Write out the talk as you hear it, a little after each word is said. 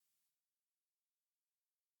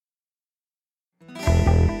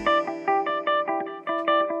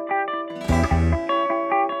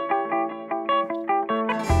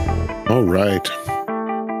All right.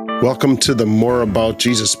 Welcome to the More About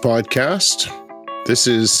Jesus podcast. This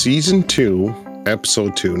is season 2,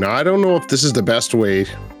 episode 2. Now, I don't know if this is the best way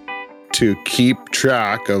to keep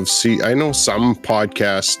track of. I know some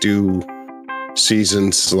podcasts do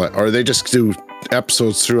seasons, or they just do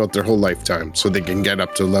episodes throughout their whole lifetime, so they can get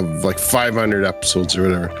up to level like 500 episodes or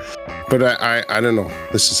whatever. But I don't know.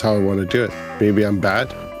 This is how I want to do it. Maybe I'm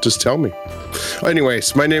bad. Just tell me.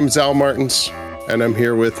 Anyways, my name is Al Martins, and I'm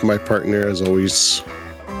here with my partner, as always,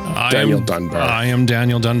 Daniel Dunbar. I am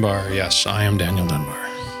Daniel Dunbar. Yes, I am Daniel Dunbar.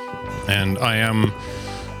 And I am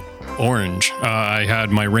orange. I had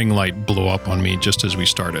my ring light blow up on me just as we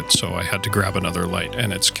started, so I had to grab another light,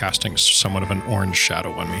 and it's casting somewhat of an orange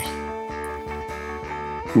shadow on me.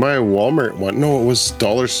 My Walmart one. No, it was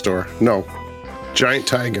Dollar Store. No, Giant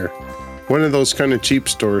Tiger. One of those kind of cheap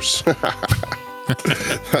stores.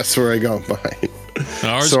 That's where I got mine.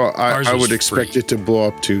 Ours I would expect it to blow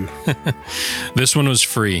up too. This one was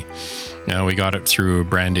free. We got it through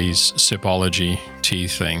Brandy's Sipology tea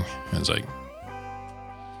thing. I was like,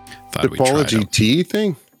 Sipology tea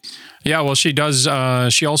thing? Yeah, well, she does.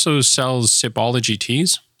 She also sells Sipology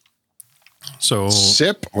teas. So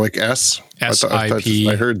Sip, like S? S-I-P.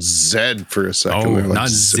 I heard Z for a second. Oh, like not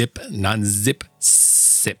zip,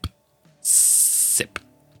 sip.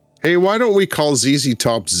 Hey, why don't we call ZZ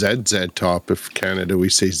Top ZZ Top if Canada we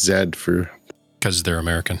say Z for? Because they're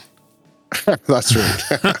American. That's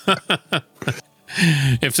right.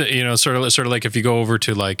 If sort of like if you go over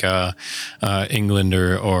to like England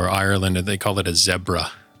or Ireland, they call it a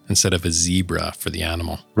zebra instead of a zebra for the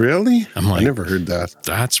animal. Really? I'm like, I never heard that.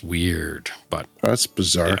 That's weird, but that's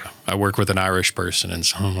bizarre. Yeah, I work with an Irish person, and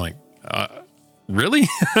so I'm like, really?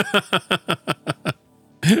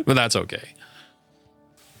 But that's okay.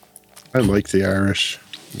 I like the Irish.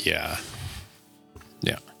 Yeah.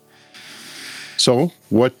 So,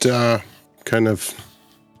 what kind of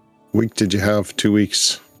week did you have? 2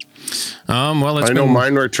 weeks? Well, I know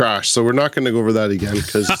mine were trash, so we're not going to go over that again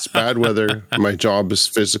because it's bad weather. My job is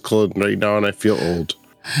physical right now, and I feel old.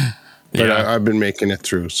 But I've been making it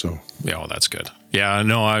through, so. Yeah, well, that's good. Yeah,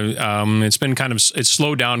 no, it's been it's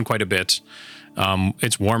slowed down quite a bit.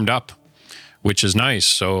 It's warmed up, which is nice.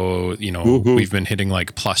 So, we've been hitting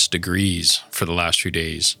like plus degrees for the last few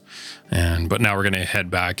days. But now we're going to head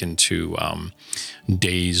back into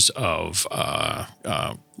days of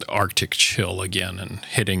Arctic chill again and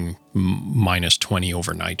hitting minus 20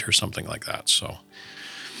 overnight or something like that. So,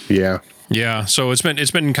 yeah. So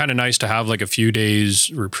it's been kind of nice to have like a few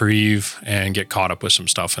days reprieve and get caught up with some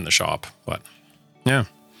stuff in the shop. But yeah,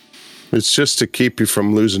 it's just to keep you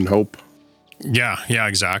from losing hope. Yeah,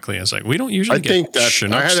 exactly. It's like we don't usually get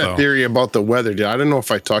Chinooks, I had a theory about the weather. I don't know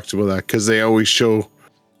if I talked about that because they always show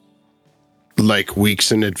like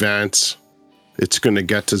weeks in advance it's going to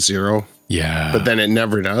get to 0. Yeah. But then it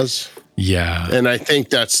never does. Yeah. And I think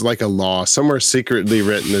that's like a law somewhere secretly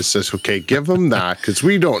written that says, okay, give them that because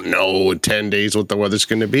we don't know in 10 days what the weather's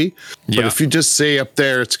going to be. But if you just say up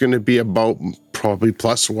there it's going to be about probably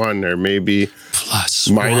 +1 or maybe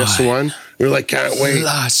 -1. We're like, can't wait.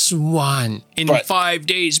 +1 in 5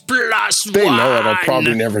 days. +1. They know it'll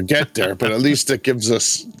probably never get there, but at least it gives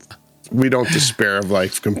us. We don't despair of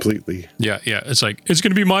life completely. Yeah. It's like, it's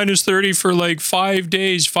going to be -30 for like 5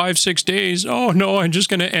 days, 5-6 days. Oh no, I'm just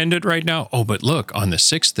going to end it right now. Oh, but look, on the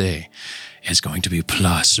 6th day, it's going to be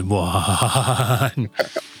 +1.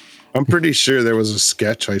 I'm pretty sure there was a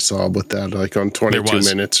sketch I saw with that, like on 22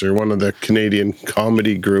 Minutes or one of the Canadian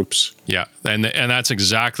comedy groups. Yeah, and that's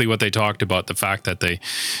exactly what they talked about. The fact that they,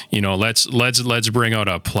 let's bring out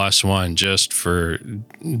a +1 just for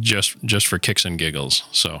kicks and giggles.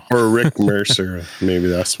 So or Rick Mercer, maybe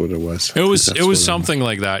that's what it was. It was something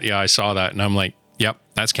like that. Yeah, I saw that, and I'm like, yep,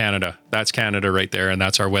 that's Canada. That's Canada right there, and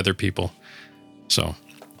that's our weather people. So,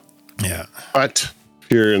 yeah. But if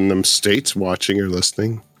you're in the States watching or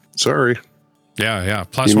listening. Sorry. Yeah.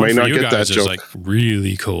 +1 for you guys is like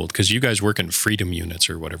really cold because you guys work in freedom units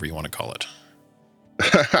or whatever you want to call it.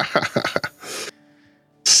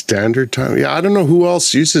 Standard time. Yeah, I don't know who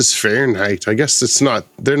else uses Fahrenheit. I guess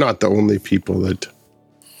they're not the only people that.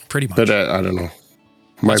 Pretty much. But I don't know.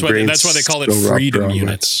 That's why they call it freedom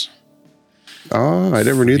units. Oh, I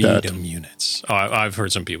never knew that. Freedom units. Oh, I've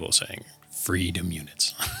heard some people saying freedom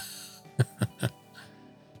units.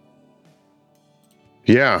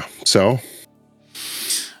 Yeah. So.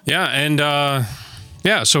 Yeah. And,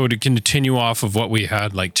 so to continue off of what we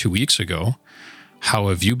had like 2 weeks ago, how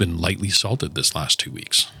have you been lightly salted this last 2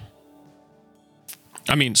 weeks?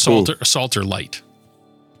 I mean, salt or light.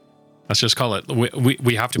 Let's just call it.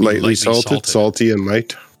 We have to be lightly salted, salty and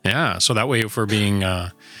light. Yeah. So that way, if we're being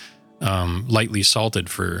lightly salted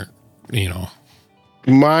for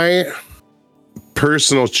My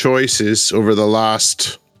personal choices over the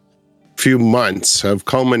last few months have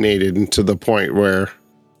culminated into the point where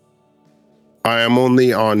I am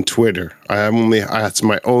only on Twitter. That's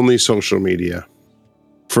my only social media.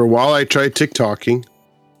 For a while, I tried TikToking,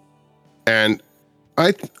 and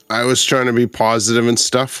I was trying to be positive and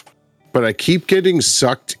stuff, but I keep getting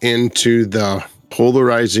sucked into the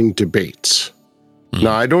polarizing debates.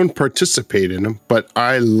 Now, I don't participate in them, but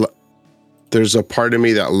there's a part of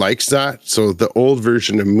me that likes that. So the old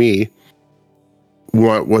version of me,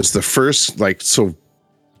 what was the first, so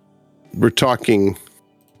we're talking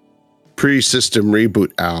pre-system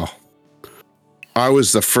reboot, Al. I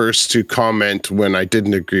was the first to comment when I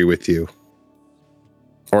didn't agree with you,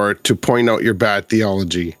 or to point out your bad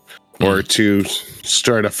theology, or to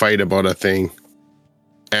start a fight about a thing.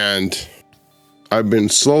 And I've been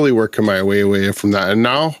slowly working my way away from that. And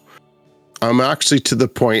now I'm actually to the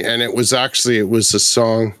point, and it was a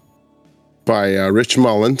song by Rich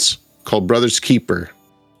Mullins called Brother's Keeper.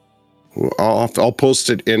 I'll post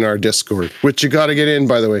it in our Discord, which you got to get in,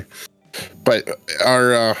 by the way. But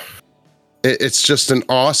it's just an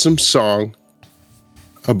awesome song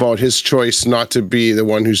about his choice not to be the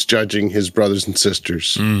one who's judging his brothers and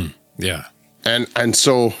sisters. Yeah. And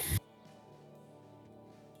so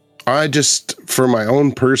I just, for my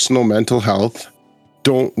own personal mental health,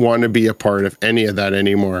 don't want to be a part of any of that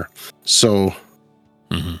anymore. So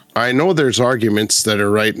I know there's arguments that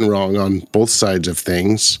are right and wrong on both sides of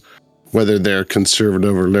things, whether they're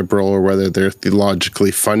conservative or liberal, or whether they're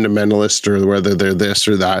theologically fundamentalist, or whether they're this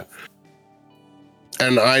or that.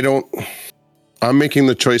 And I'm making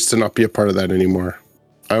the choice to not be a part of that anymore.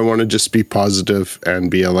 I want to just be positive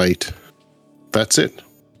and be a light. That's it.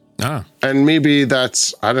 And maybe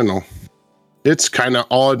that's, I don't know. It's kind of,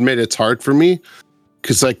 I'll admit it's hard for me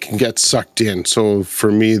because I can get sucked in. So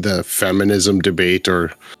for me, the feminism debate,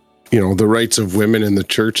 or, the rights of women in the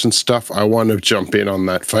church and stuff, I want to jump in on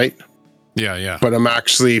that fight. Yeah. But I'm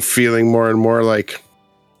actually feeling more and more like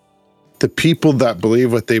the people that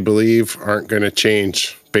believe what they believe aren't going to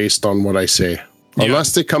change based on what I say. Yeah.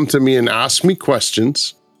 Unless they come to me and ask me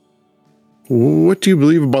questions. What do you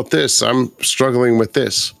believe about this? I'm struggling with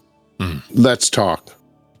this. Let's talk.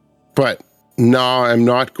 But no, I'm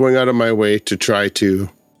not going out of my way to try to,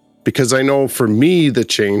 because I know for me, the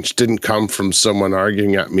change didn't come from someone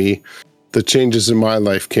arguing at me. The changes in my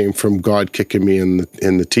life came from God kicking me in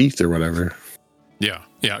the teeth or whatever. Yeah.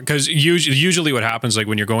 Because usually what happens, like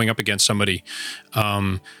when you're going up against somebody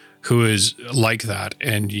who is like that,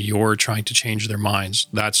 and you're trying to change their minds,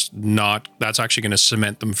 that's actually going to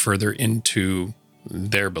cement them further into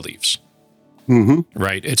their beliefs.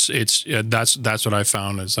 Right. That's what I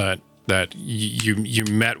found, is that you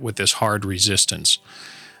met with this hard resistance.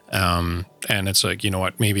 And it's like, you know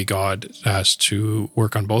what, maybe God has to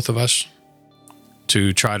work on both of us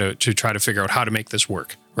to try to figure out how to make this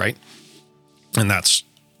work, right? And that's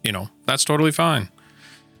totally fine.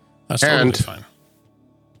 That's totally fine.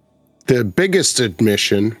 The biggest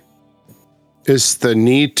admission is the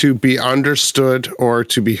need to be understood, or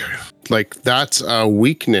to be like, that's a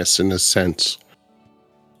weakness in a sense.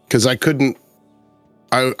 Because I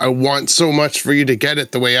want so much for you to get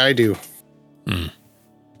it the way I do.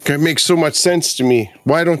 It makes so much sense to me.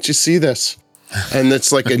 Why don't you see this? And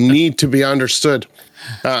it's like a need to be understood.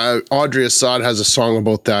 Audrey Assad has a song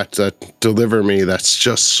about that Deliver Me, that's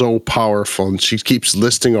just so powerful. And she keeps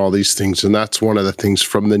listing all these things. And that's one of the things,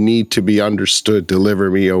 from the need to be understood. Deliver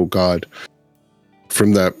me, oh God.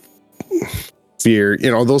 From the fear,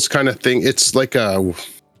 those kind of things. It's like a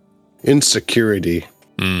insecurity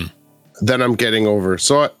that I'm getting over.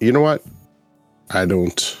 So you know what? I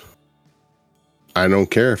don't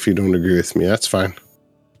care if you don't agree with me. That's fine.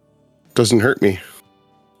 Doesn't hurt me.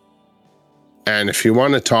 And if you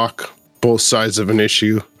want to talk both sides of an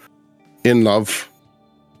issue in love,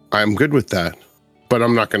 I'm good with that. But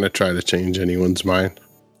I'm not going to try to change anyone's mind.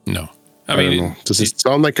 No. I mean, don't know. Does it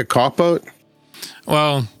sound like a cop-out?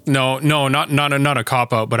 Well, no, not a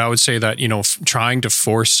cop-out, but I would say that, trying to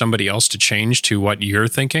force somebody else to change to what you're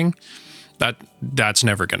thinking, that's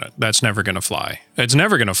never gonna fly. It's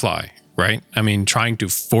never gonna fly, right? I mean, trying to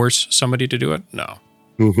force somebody to do it, no.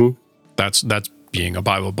 That's being a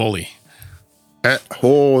Bible bully.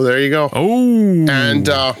 There you go. Oh, and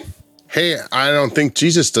hey, I don't think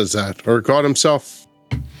Jesus does that, or God himself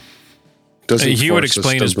doesn't. He would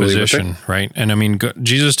explain his position, right? And I mean,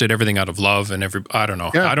 Jesus did everything out of love, and I don't know.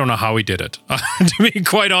 Yeah. I don't know how he did it. To be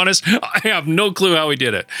quite honest, I have no clue how he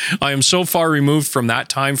did it. I am so far removed from that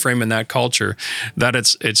time frame and that culture that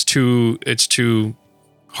it's too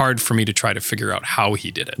hard for me to try to figure out how he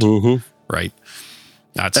did it, right?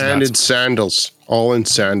 That's in sandals, all in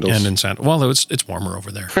sandals. And in sandals. Well, it's warmer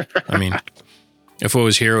over there. I mean, if it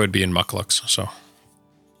was here, it would be in mucklucks. So,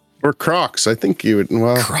 or Crocs. I think you would.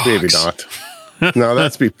 Well, Crocs. Maybe not. No,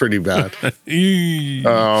 that'd be pretty bad.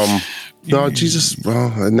 No, Jesus.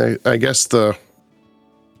 Well, and I guess what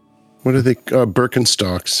are they?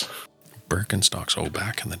 Birkenstocks. Birkenstocks. Oh,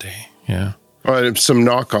 back in the day. Yeah. Some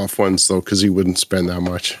knockoff ones though, because he wouldn't spend that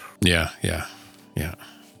much. Yeah.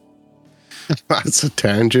 That's a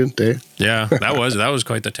tangent, eh? Yeah, that was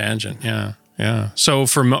quite the tangent. Yeah. So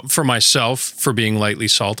for myself, for being lightly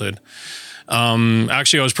salted,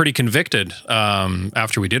 actually, I was pretty convicted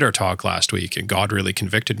after we did our talk last week, and God really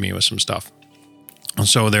convicted me with some stuff.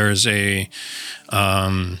 So there's I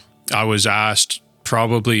was asked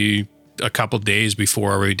probably a couple days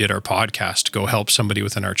before we did our podcast to go help somebody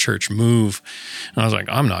within our church move, and I was like,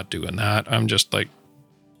 I'm not doing that. I'm just like,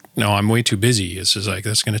 no, I'm way too busy. It's just like,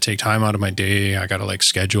 that's going to take time out of my day. I got to like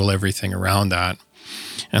schedule everything around that.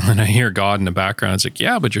 And then I hear God in the background. It's like,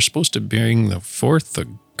 yeah, but you're supposed to bring the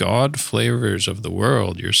God flavors of the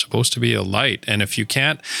world. You're supposed to be a light. And if you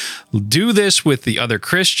can't do this with the other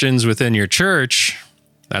Christians within your church,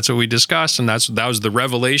 that's what we discussed. And that was the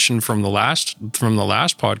revelation from the last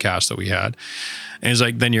podcast that we had. And it's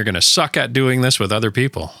like, then you're going to suck at doing this with other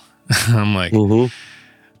people. I'm like,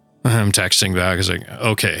 I'm texting back. It's like,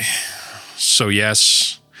 okay, so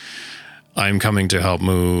yes, I'm coming to help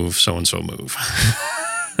move so-and-so move.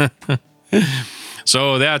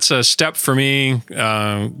 So that's a step for me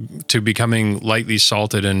to becoming lightly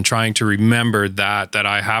salted and trying to remember that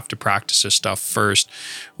I have to practice this stuff first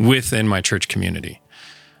within my church community,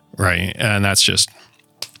 right? And that's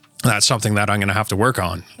something that I'm going to have to work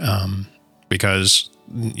on because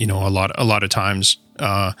a lot of times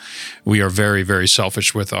we are very, very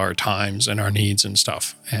selfish with our times and our needs and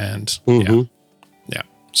stuff. And yeah.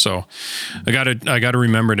 So I gotta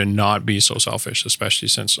remember to not be so selfish, especially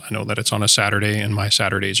since I know that it's on a Saturday and my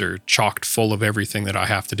Saturdays are chocked full of everything that I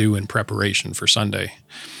have to do in preparation for Sunday.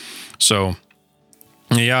 So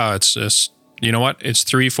yeah, it's just, you know what? It's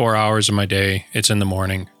 3-4 hours of my day. It's in the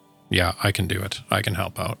morning. Yeah, I can do it. I can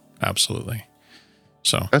help out. Absolutely.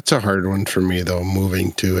 So that's a hard one for me though,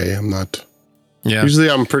 moving to I'm not. Yeah. Usually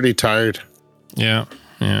I'm pretty tired. Yeah.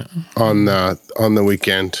 On the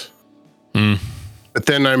weekend. But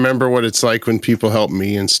then I remember what it's like when people help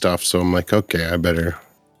me and stuff. So I'm like, okay, I better.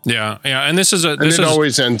 Yeah. And it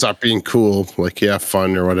always ends up being cool, like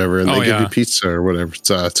fun or whatever, and they give you pizza or whatever.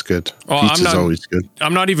 So that's good. Well, Pizza's always good.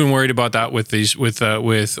 I'm not even worried about that with this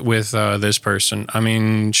person. I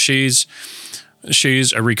mean, she's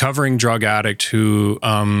a recovering drug addict who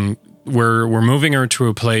we're moving her to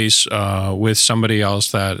a place with somebody else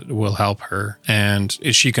that will help her, and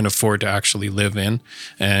she can afford to actually live in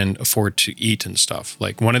and afford to eat and stuff.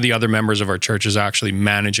 Like one of the other members of our church is actually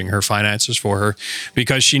managing her finances for her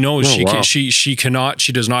because she knows she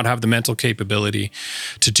does not have the mental capability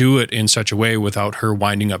to do it in such a way without her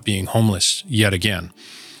winding up being homeless yet again.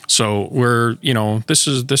 So this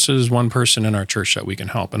is one person in our church that we can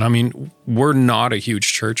help. And I mean, we're not a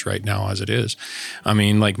huge church right now as it is. I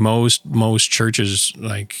mean, like most churches,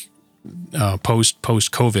 like post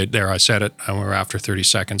COVID there, I said it, and we're after 30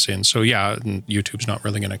 seconds in. So yeah, YouTube's not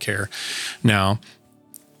really going to care now.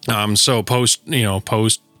 So post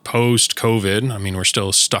COVID, I mean, we're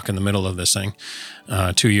still stuck in the middle of this thing,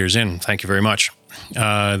 2 years in. Thank you very much.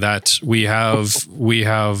 That we have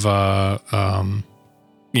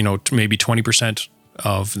maybe 20%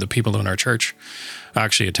 of the people in our church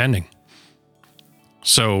actually attending.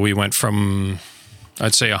 So we went from,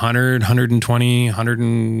 I'd say 100, 120,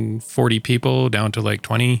 140 people down to like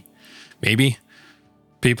 20, maybe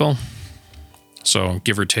people. So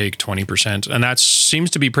give or take 20%. And that seems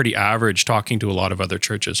to be pretty average talking to a lot of other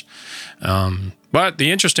churches. But the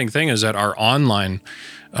interesting thing is that our online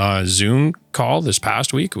Zoom call this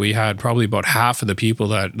past week, we had probably about half of the people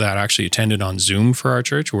that actually attended on Zoom for our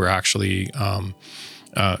church were actually,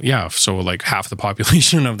 so like half the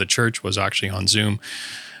population of the church was actually on Zoom,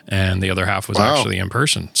 and the other half was actually in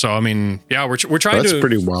person. So, I mean, yeah, we're trying That's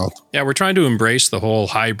pretty wild. Yeah, we're trying to embrace the whole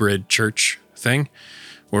hybrid church thing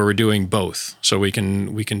where we're doing both. So we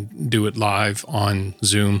can do it live on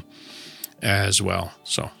Zoom as well.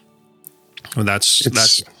 So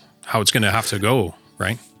that's how it's going to have to go.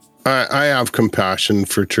 Right. I have compassion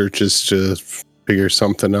for churches to figure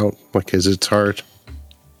something out because it's hard.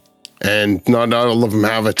 And not all of them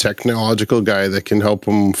have a technological guy that can help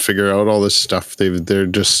them figure out all this stuff.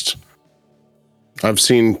 I've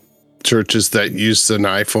seen churches that use an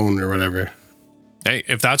iPhone or whatever. Hey,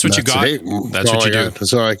 if that's what you got, that's what you do.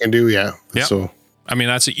 That's all I can do. Yeah. Yeah. So, I mean,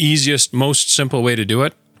 that's the easiest, most simple way to do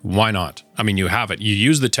it. Why not? I mean, you have it. You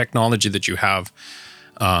use the technology that you have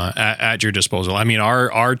at your disposal. I mean,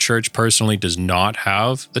 our church personally does not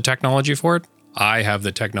have the technology for it. I have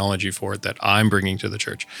the technology for it that I'm bringing to the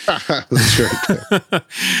church. That's right.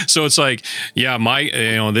 So it's like, yeah,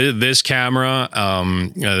 this camera,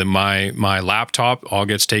 my laptop all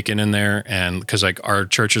gets taken in there, and because like our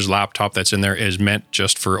church's laptop that's in there is meant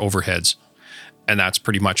just for overheads, and that's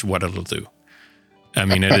pretty much what it'll do. I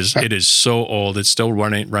mean, it is so old. It's still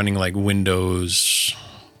running like Windows.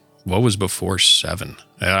 What was before 7?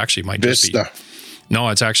 It actually might just Vista. be. No,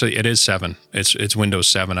 it is 7. It's Windows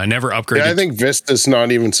 7. I never upgraded. Yeah, I think Vista's not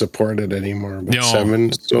even supported anymore, but No,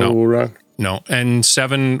 7 still will run. No, and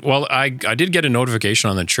 7, well, I did get a notification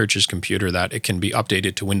on the church's computer that it can be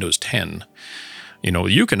updated to Windows 10. You know,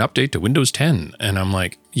 you can update to Windows 10. And I'm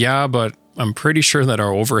like, yeah, but I'm pretty sure that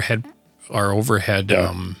our overhead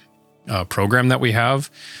program that we have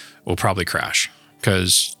will probably crash,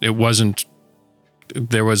 because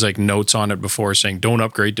there was like notes on it before saying don't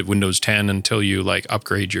upgrade to Windows 10 until you like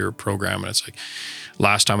upgrade your program. And it's like,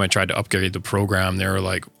 last time I tried to upgrade the program, they were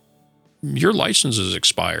like, your license is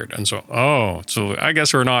expired. And so I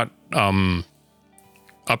guess we're not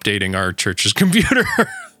updating our church's computer.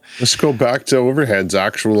 Let's go back to overheads,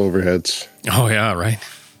 actual overheads. Oh yeah, right.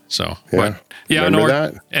 So Yeah. yeah, Remember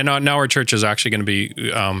that? And now our church is actually going to be.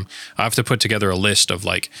 I have to put together a list of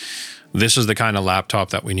like, this is the kind of laptop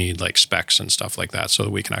that we need, like specs and stuff like that, so that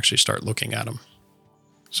we can actually start looking at them.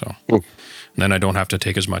 So then I don't have to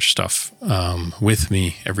take as much stuff with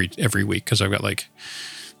me every week, because I've got like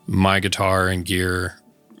my guitar and gear,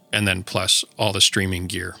 and then plus all the streaming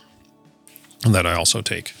gear that I also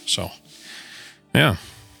take. So yeah,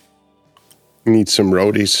 Need some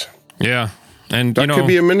roadies. yeah. And That could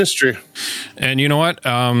be a ministry. And you know what?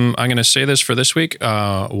 I'm going to say this for this week.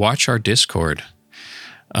 Watch our Discord.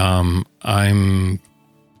 I'm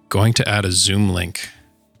going to add a Zoom link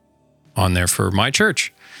on there for my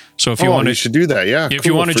church. So if you want to, you should do that. Yeah. if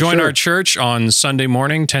you want to join our church on Sunday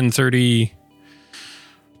morning, 10:30,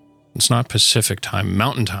 it's not Pacific time,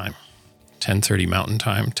 Mountain time, 10:30 Mountain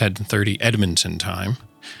time, 10:30 Edmonton time.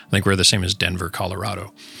 I think we're the same as Denver,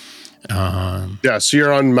 Colorado. Yeah. So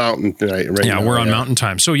you're on Mountain tonight, right? Yeah, now, we're on Mountain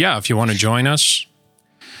time. So yeah, if you want to join us,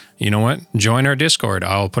 you know what? Join our Discord.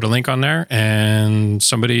 I'll put a link on there, and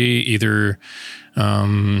somebody either,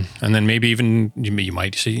 and then maybe even you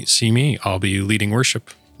might see me. I'll be leading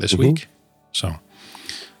worship this week. So,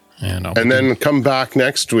 and then come back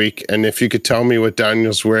next week, and if you could tell me what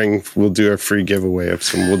Daniel's wearing, we'll do a free giveaway of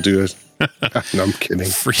some. We'll do it. No, I'm kidding.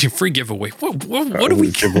 Free giveaway. What do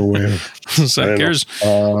we give away? So here's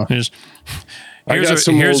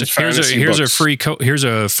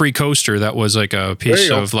a free coaster that was like a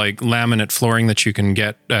piece of like laminate flooring that you can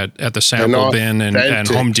get at the sample bin and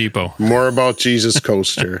Home Depot. More about Jesus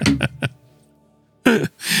coaster.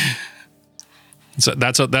 So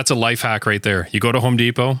that's a life hack right there. You go to Home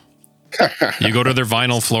Depot, you go to their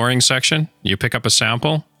vinyl flooring section, you pick up a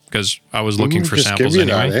sample, because I was looking for samples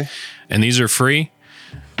anyway. That, and these are free.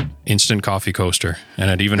 Instant coffee coaster,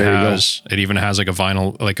 and it even has like a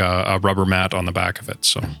vinyl, like a rubber mat on the back of it.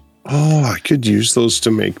 So I could use those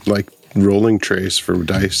to make like rolling trays for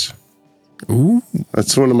dice. Ooh,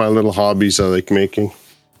 that's one of my little hobbies I like making.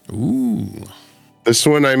 Ooh, this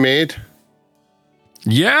one I made.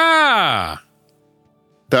 Yeah,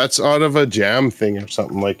 that's out of a jam thing or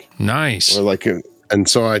something like. Nice. Or like and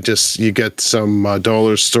so you get some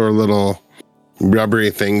dollar store little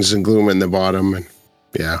rubbery things and glue them in the bottom, and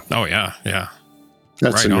yeah. Oh yeah.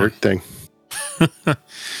 That's a nerd thing.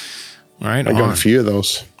 Right. I got a few of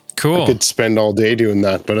those. Cool. I could spend all day doing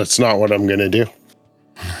that, but it's not what I'm going to do.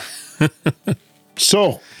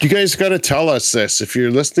 So you guys got to tell us this if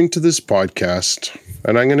you're listening to this podcast,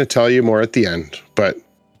 and I'm going to tell you more at the end, but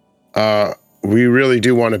we really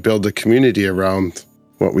do want to build a community around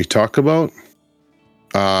what we talk about.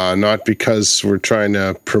 Not because we're trying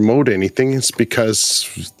to promote anything. It's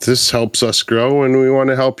because this helps us grow, and we want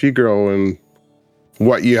to help you grow. And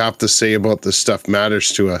what you have to say about this stuff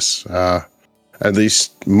matters to us. At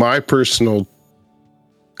least my personal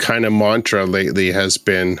kind of mantra lately has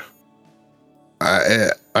been, I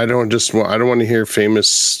don't want to hear famous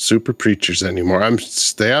super preachers anymore.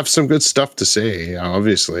 They have some good stuff to say,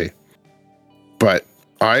 obviously, but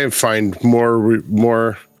I find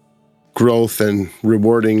more growth and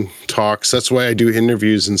rewarding talks. That's why I do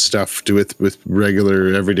interviews and stuff with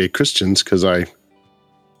regular everyday Christians, because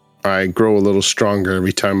I grow a little stronger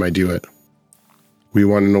every time I do it. We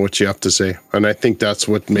want to know what you have to say. And I think that's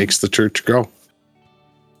what makes the church grow.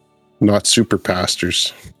 Not super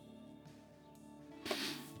pastors.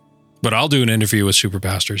 But I'll do an interview with super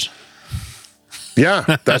pastors.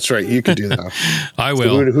 Yeah, that's right. You could do that. I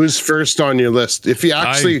will. So who's first on your list? If you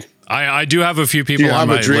actually, I do have a few people on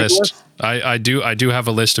my list. I do have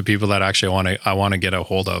a list of people that actually I want to get a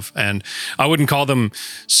hold of, and I wouldn't call them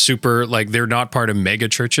super, like, they're not part of mega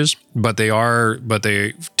churches, but they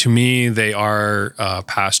to me they are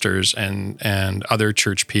pastors and other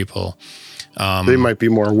church people. They might be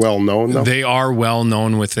more well known though. They are well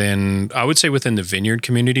known within, I would say, within the Vineyard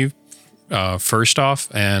community, first off,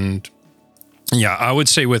 and yeah, I would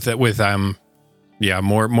say more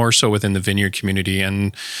so within the Vineyard community,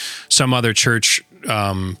 and some other church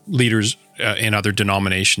leaders in other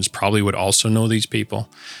denominations probably would also know these people.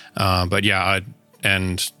 But yeah,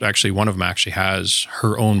 and actually one of them actually has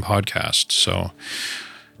her own podcast. So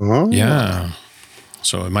yeah,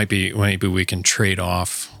 so it might be, maybe we can trade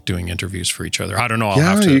off doing interviews for each other. I don't know.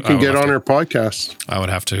 You can get on her podcast. I would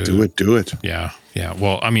have to do it. Yeah. Yeah.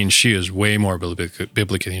 Well, I mean, she is way more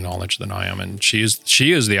biblically knowledge than I am. And she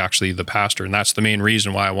is actually the pastor. And that's the main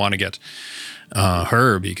reason why I want to get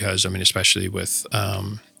her, because I mean, especially with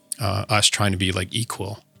us trying to be like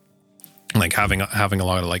equal, like having a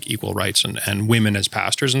lot of like equal rights and women as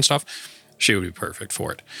pastors and stuff, she would be perfect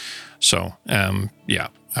for it. So, yeah,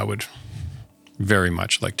 I would very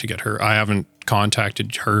much like to get her. I haven't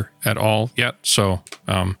contacted her at all yet. So,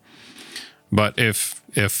 but if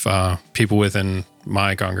people within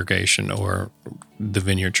my congregation or the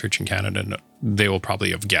Vineyard Church in Canada, they will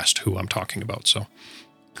probably have guessed who I'm talking about. So,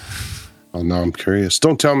 oh, now I'm curious.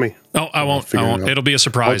 Don't tell me. Oh, I won't. It'll be a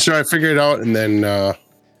surprise. I'll try to figure it out, and then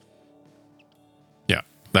yeah,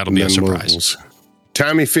 that'll be a surprise.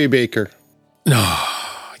 Tammy Faye Baker. No,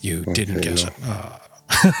 you didn't guess it. Oh.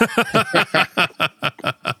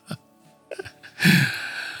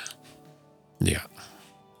 Yeah,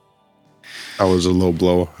 that was a low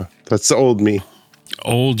blow. That's the old me.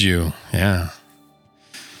 Old you, yeah.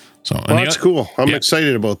 So that's cool. I'm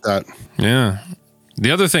excited about that. Yeah.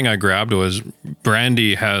 The other thing I grabbed was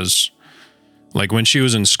Brandy has, like, when she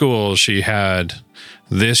was in school, she had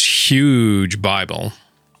this huge Bible.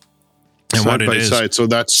 And side by side. So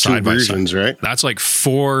that's two versions, right? That's like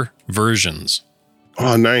 4 versions.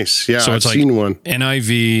 Oh, nice. Yeah, so I've seen one.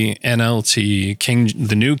 NIV, NLT,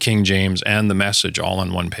 the New King James, and the Message all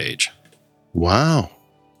on one page. Wow.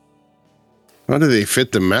 How do they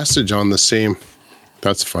fit the Message on the same?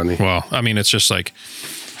 That's funny. Well, I mean, it's just like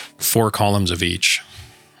 4 columns of each.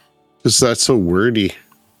 Because that's so wordy.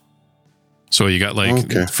 So you got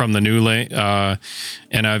like from the new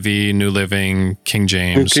NIV, New Living, King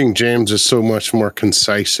James. King James is so much more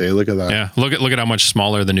concise. Eh? Look at that. Yeah, look at how much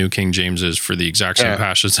smaller the New King James is for the exact same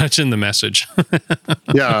passage that's in the Message.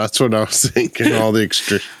 Yeah, that's what I was thinking. All the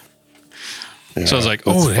extra. Yeah, so I was like,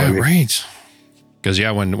 oh, funny. Yeah, right. Because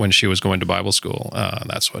when she was going to Bible school,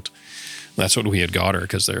 that's what we had got her,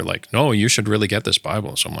 because they're like, no, you should really get this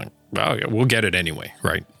Bible. So I'm like, well, yeah, we'll get it anyway,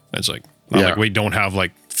 right? It's like, like we don't have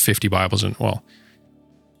like 50 Bibles in, well.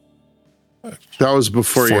 That was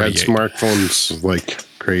before 48. You had smartphones like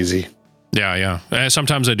crazy. Yeah, yeah.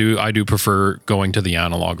 Sometimes I do prefer going to the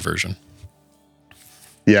analog version.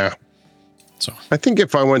 Yeah. So I think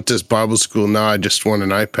if I went to Bible school now, I just want an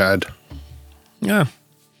iPad. Yeah.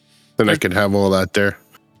 Then I could have all that there.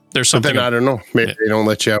 There's something. But then I don't know. Maybe they don't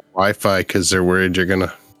let you have Wi-Fi because they're worried you're going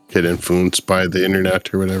to get influenced by the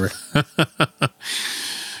internet or whatever.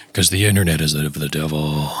 Because the internet is of the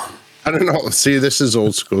devil. I don't know. See, this is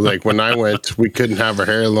old school. Like when I went, we couldn't have our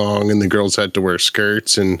hair long and the girls had to wear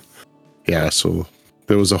skirts. And yeah, so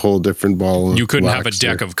there was a whole different ball. You couldn't have a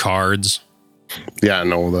deck of cards. Yeah,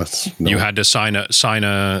 no, no. You had to sign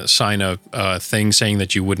a thing saying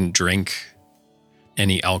that you wouldn't drink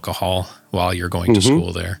any alcohol while you're going to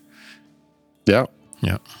school there. Yeah.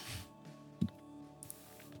 Yeah.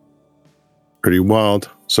 Pretty wild.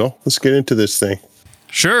 So let's get into this thing.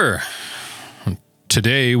 Sure.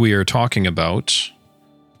 Today we are talking about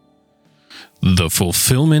the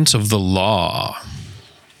fulfillment of the law.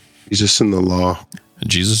 Jesus in the law.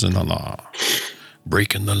 Jesus in the law.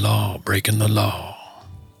 Breaking the law. Breaking the law.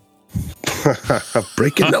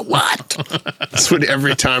 Breaking the what? That's what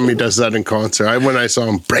every time he does that in concert. When I saw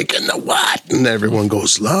him, breaking the what? And everyone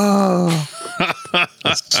goes, law.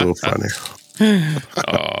 That's so funny.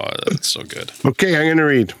 Oh, that's so good. Okay, I'm going to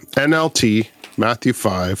read NLT, Matthew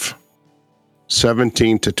 5,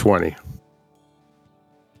 17 to 20.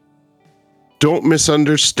 Don't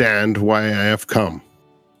misunderstand why I have come.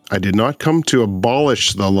 I did not come to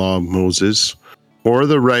abolish the law of Moses or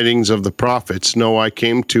the writings of the prophets. No, I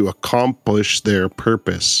came to accomplish their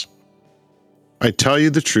purpose. I tell you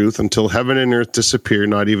the truth, until heaven and earth disappear,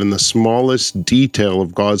 not even the smallest detail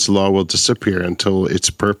of God's law will disappear until its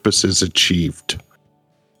purpose is achieved.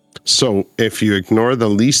 So if you ignore the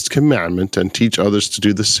least commandment and teach others to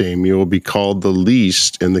do the same, you will be called the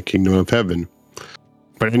least in the kingdom of heaven.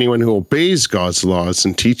 But anyone who obeys God's laws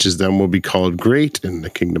and teaches them will be called great in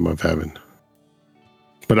the kingdom of heaven.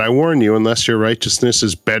 But I warn you, unless your righteousness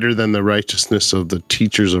is better than the righteousness of the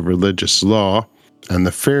teachers of religious law and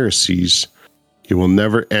the Pharisees, you will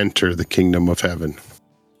never enter the kingdom of heaven.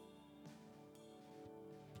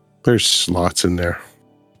 There's lots in there.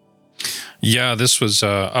 Yeah, this was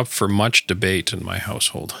up for much debate in my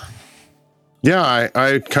household. Yeah,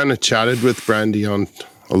 I kind of chatted with Brandy on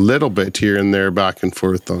a little bit here and there, back and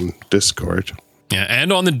forth on Discord. Yeah,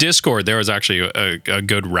 and on the Discord, there was actually a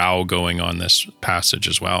good row going on this passage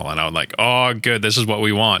as well. And I was like, oh, good, this is what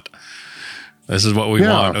we want. This is what we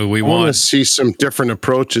want. We want to see some different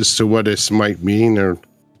approaches to what this might mean. Or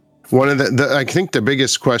one of I think the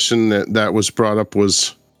biggest question that was brought up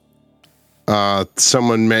was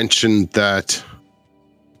someone mentioned that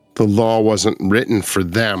the law wasn't written for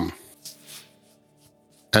them.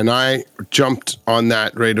 And I jumped on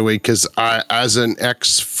that right away because I, as an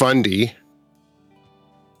ex-fundy,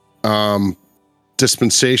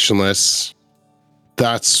 dispensationalist,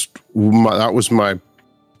 that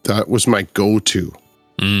was my go-to.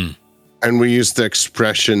 And we used the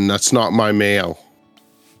expression, that's not my mail.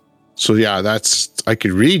 So yeah, I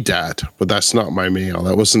could read that, but that's not my mail.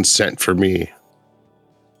 That wasn't sent for me.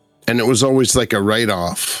 And it was always like a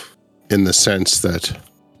write-off in the sense that,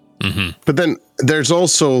 but then there's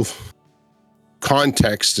also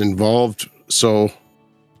context involved. So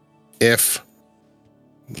the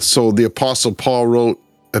Apostle Paul wrote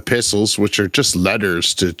epistles, which are just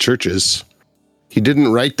letters to churches. He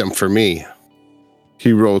didn't write them for me.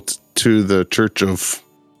 He wrote to the church of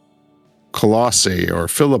Colossae or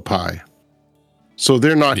Philippi. So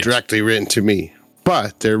they're not directly written to me,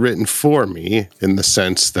 but they're written for me in the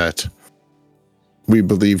sense that we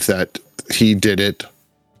believe that he did it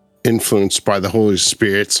influenced by the Holy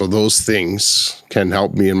Spirit. So those things can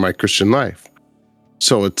help me in my Christian life.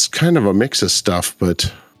 So it's kind of a mix of stuff,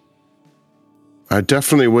 but I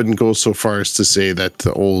definitely wouldn't go so far as to say that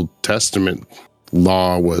the Old Testament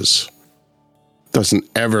law doesn't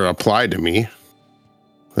ever apply to me.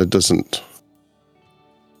 It doesn't.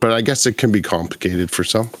 But I guess it can be complicated for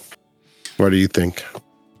some. What do you think?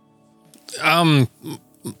 Like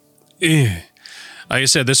I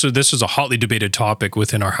said, this was a hotly debated topic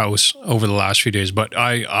within our house over the last few days, but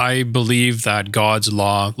I believe that God's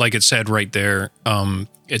law, like it said right there,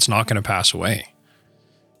 it's not going to pass away.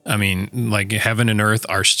 I mean, like heaven and earth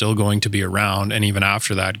are still going to be around, and even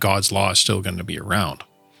after that, God's law is still going to be around.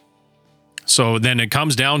 So then it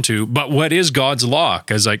comes down to, but what is God's law?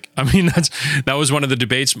 Because that was one of the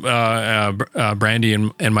debates Brandy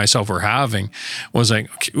and myself were having, was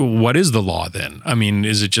like, okay, what is the law then? I mean,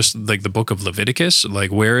 is it just like the book of Leviticus?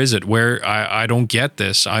 Like, where is it? I don't get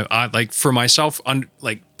this. I like for myself,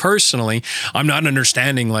 like personally, I'm not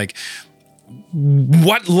understanding like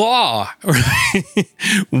what law,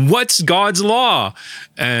 what's God's law,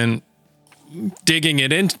 and digging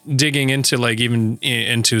into like even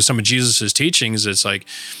into some of Jesus's teachings. It's like,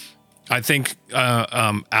 I think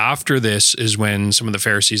after this is when some of the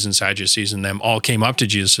Pharisees and Sadducees and them all came up to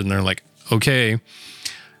Jesus and they're like, okay,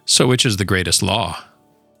 so which is the greatest law?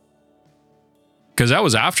 Because that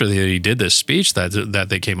was after he did this speech that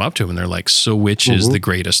they came up to him and they're like, so which is the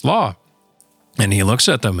greatest law? And he looks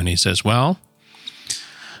at them and he says, well,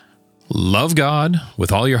 love God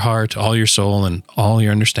with all your heart, all your soul, and all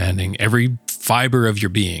your understanding, every fiber of your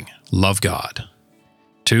being. Love God.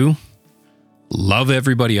 2, love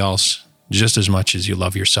everybody else just as much as you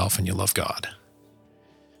love yourself and you love God.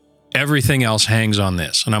 Everything else hangs on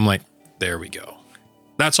this. And I'm like, there we go.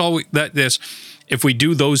 That's all if we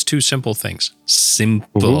do those 2 simple things,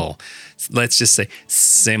 simple, let's just say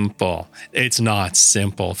simple. It's not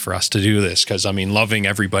simple for us to do this because, I mean, loving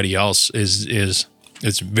everybody else is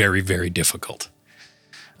very, very difficult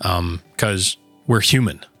because we're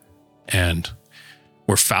human and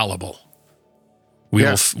we're fallible. We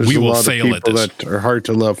will fail at this. That are hard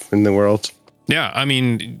to love in the world. Yeah, I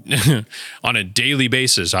mean, on a daily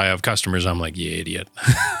basis, I have customers. I'm like, you idiot.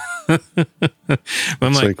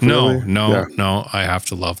 I'm like, no, really? No, I have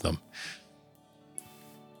to love them.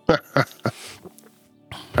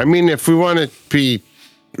 I mean, if we want to be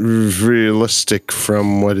realistic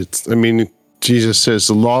from what it's, I mean, Jesus says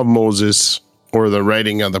the law of Moses or the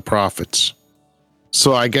writing of the prophets.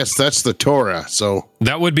 So I guess that's the Torah. So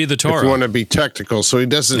that would be the Torah. If you want to be technical. So he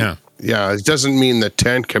doesn't, it doesn't mean the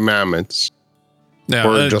 10 Commandments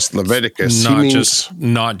or just Leviticus.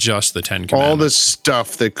 Not just the 10 Commandments. All this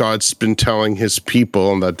stuff that God's been telling his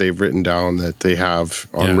people and that they've written down that they have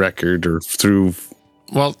on record or through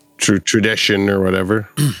tradition or whatever.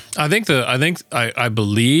 I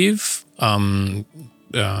believe, somebody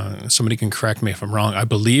can correct me if I'm wrong. I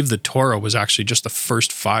believe the Torah was actually just the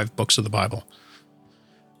first 5 books of the Bible.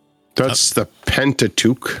 That's the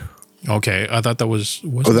Pentateuch. Okay, I thought that was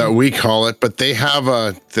that we call it, but they have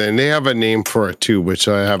a name for it too, which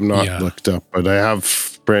I have not looked up. But I have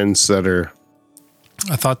friends that are.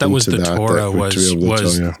 I thought that was the Torah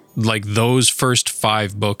was like those first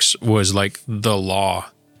 5 books was like the law,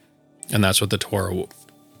 and that's what the Torah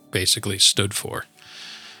basically stood for.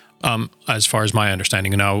 As far as my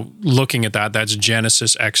understanding. Now, looking at that, that's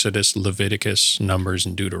Genesis, Exodus, Leviticus, Numbers,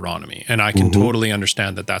 and Deuteronomy. And I can totally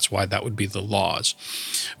understand that that's why that would be the laws.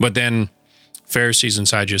 But then Pharisees and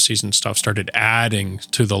Sadducees and stuff started adding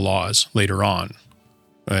to the laws later on.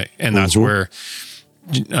 Right? And that's where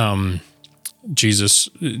Jesus,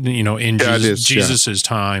 in Jesus's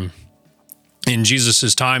time, in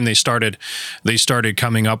Jesus's time, they started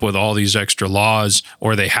coming up with all these extra laws,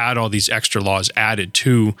 or they had all these extra laws added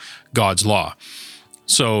to God's law.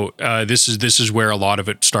 So this is where a lot of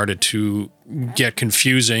it started to get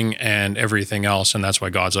confusing and everything else, and that's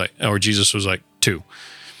why Jesus was like, 2.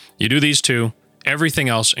 You do these 2, everything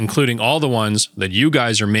else, including all the ones that you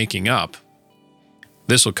guys are making up,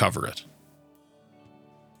 this will cover it.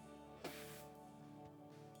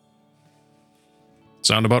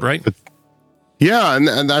 Sound about right? Yeah,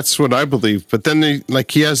 and that's what I believe. But then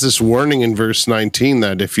he has this warning in verse 19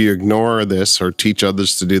 that if you ignore this or teach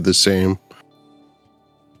others to do the same,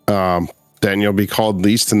 then you'll be called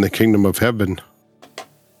least in the kingdom of heaven.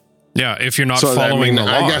 Yeah, if you're not following the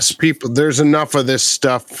laws. I guess there's enough of this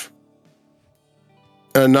stuff,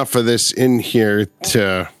 enough of this in here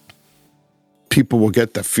to people will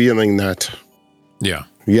get the feeling that,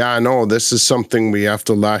 I know this is something we have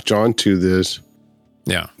to latch onto this.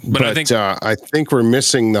 Yeah, but I think we're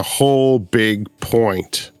missing the whole big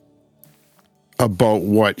point about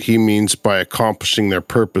what he means by accomplishing their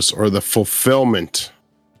purpose or the fulfillment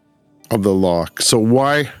of the law. So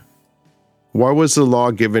why was the law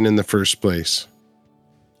given in the first place?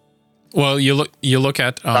 Well, you look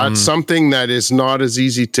at that's something that is not as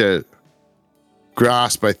easy to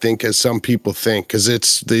grasp, I think, as some people think, because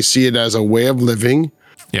they see it as a way of living,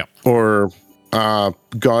 or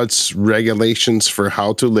God's regulations for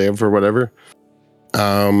how to live or whatever,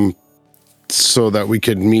 so that we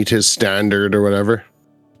could meet his standard or whatever.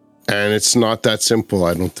 And it's not that simple,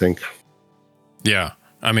 I don't think. Yeah.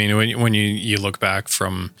 I mean, when you look back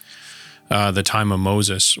from the time of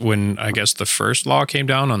Moses, when I guess the first law came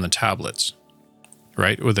down on the tablets,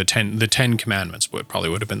 right? Or the 10 commandments probably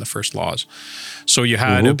would have been the first laws. So you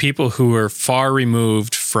had people who were far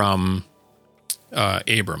removed from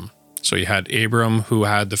Abram. So you had Abram, who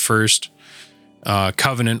had the first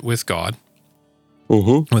covenant with God,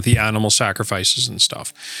 with the animal sacrifices and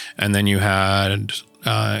stuff. And then you had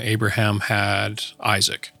Abraham had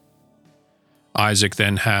Isaac. Isaac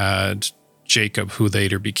then had Jacob, who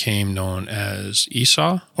later became known as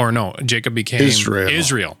Esau. Or no, Jacob became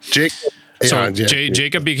Israel.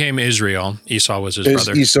 Jacob became Israel. Esau was his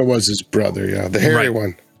brother. Esau was his brother, yeah. The hairy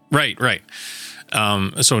one. Right.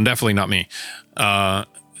 So definitely not me.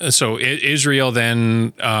 So Israel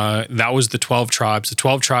then, that was the 12 tribes. The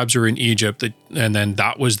 12 tribes were in Egypt, and then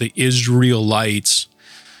that was the Israelites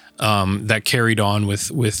that carried on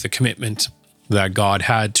with the commitment that God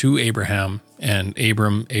had to Abraham and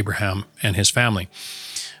Abraham and his family.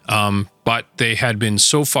 But they had been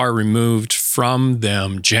so far removed from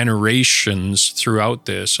them generations throughout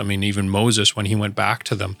this. I mean, even Moses, when he went back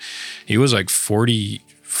to them, he was like 40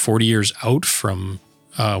 years out from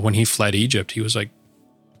when he fled Egypt. He was like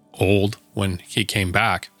old when he came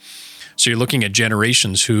back. So you're looking at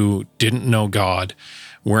generations who didn't know God,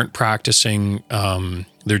 weren't practicing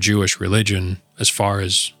their Jewish religion as far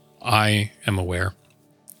as I am aware.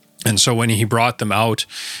 And so when he brought them out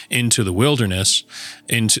into the wilderness,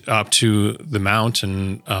 up to the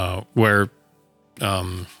mountain where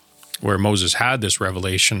Moses had this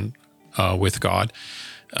revelation with God,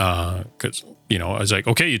 because I was like,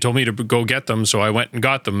 okay, you told me to go get them, so I went and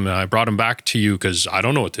got them, and I brought them back to you because I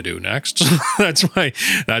don't know what to do next. That's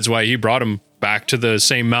why he brought them back to the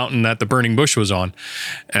same mountain that the burning bush was on,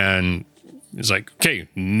 and he's like, okay,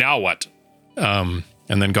 now what?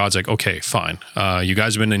 And then God's like, okay, fine. You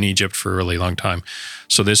guys have been in Egypt for a really long time,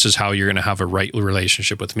 so this is how you're going to have a right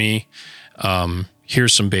relationship with me.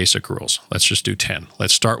 Here's some basic rules. Let's just do 10.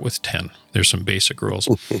 Let's start with 10. There's some basic rules.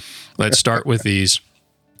 Let's start with these.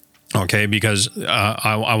 Okay, because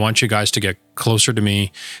I want you guys to get closer to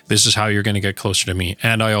me. This is how you're going to get closer to me.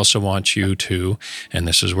 And I also want you to, and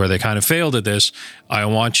this is where they kind of failed at this, I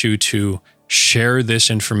want you to share this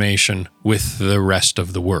information with the rest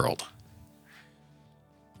of the world.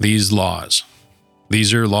 These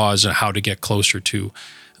are laws on how to get closer to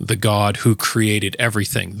the God who created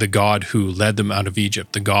everything, the God who led them out of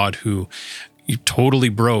Egypt, the God who totally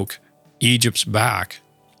broke Egypt's back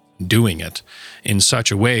doing it in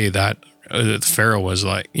such a way that Pharaoh was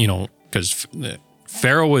like, because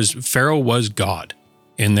Pharaoh was God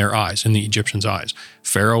in their eyes, in the Egyptians' eyes.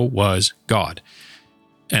 Pharaoh was God.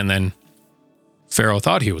 And then Pharaoh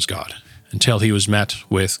thought he was God until he was met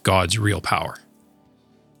with God's real power.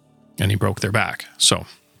 And he broke their back. So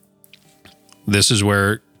this is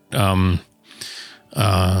where God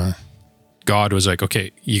was like,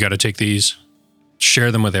 okay, you got to take these,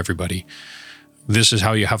 share them with everybody. This is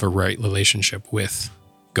how you have a right relationship with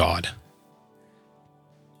God.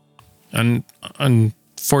 And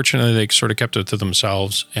unfortunately, they sort of kept it to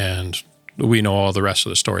themselves, and we know all the rest of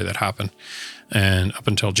the story that happened, and up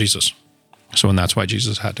until Jesus. So, and that's why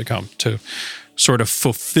Jesus had to come to sort of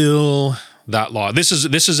fulfill that law. This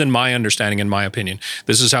is in my understanding, in my opinion.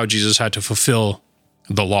 This is how Jesus had to fulfill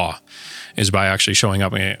the law, is by actually showing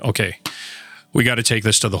up and, okay, we got to take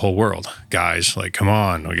this to the whole world, guys. Like, come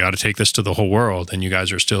on, we got to take this to the whole world, and you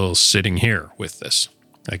guys are still sitting here with this.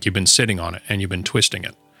 Like, you've been sitting on it and you've been twisting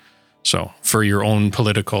it. So, for your own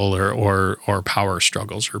political or power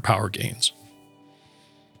struggles or power gains.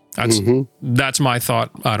 That's my thought.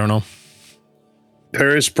 I don't know.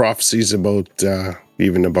 There is prophecies about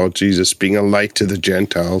even about Jesus being a light to the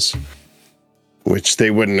Gentiles, which they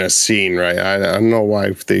wouldn't have seen, right? I don't know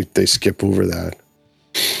why they skip over that.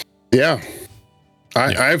 Yeah.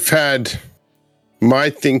 I've had my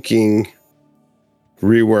thinking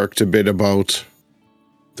reworked a bit about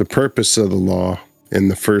the purpose of the law in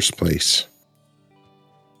the first place.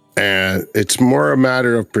 And it's more a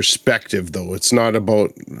matter of perspective, though. It's not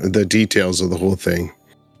about the details of the whole thing.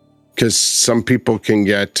 Because some people can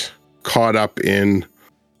get caught up in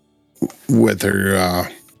whether,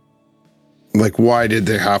 like, why did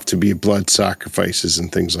there have to be blood sacrifices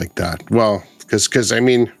and things like that? Well, because I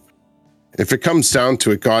mean, if it comes down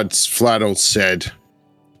to it, God's flat out said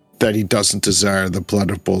that he doesn't desire the blood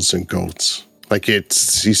of bulls and goats. Like, he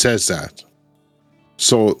says that.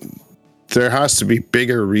 So there has to be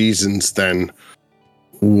bigger reasons than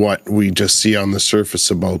what we just see on the surface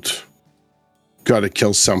about got to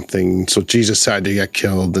kill something. So Jesus had to get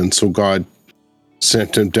killed, and so God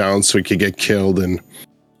sent him down so he could get killed, and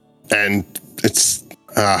it's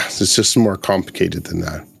just more complicated than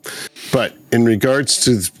that. But in regards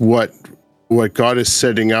to what God is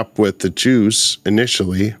setting up with the Jews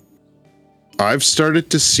initially, I've started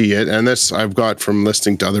to see it, and this I've got from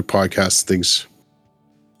listening to other podcasts, things,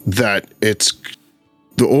 that it's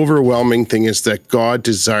the overwhelming thing is that God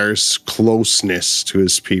desires closeness to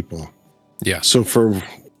his people. Yeah. So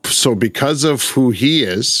because of who he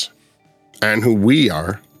is and who we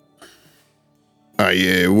are,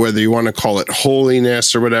 whether you want to call it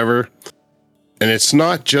holiness or whatever, and it's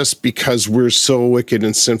not just because we're so wicked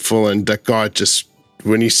and sinful and that God just,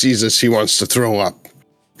 when he sees us, he wants to throw up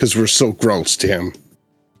because we're so gross to him,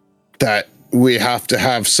 that we have to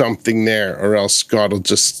have something there, or else God will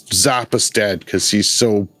just zap us dead because he's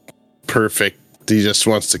so perfect. He just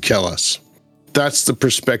wants to kill us. That's the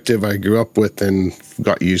perspective I grew up with and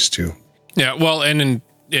got used to. Yeah, well, and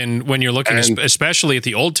when you're looking, especially at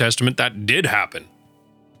the Old Testament, that did happen.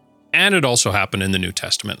 And it also happened in the New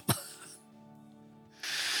Testament.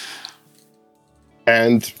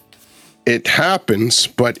 And it happens,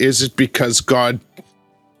 but is it because God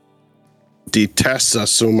detests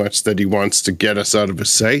us so much that he wants to get us out of his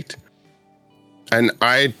sight? And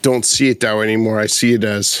I don't see it that way anymore. I see it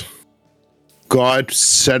as God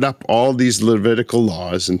set up all these Levitical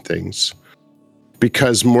laws and things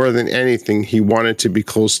because more than anything, he wanted to be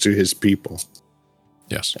close to his people.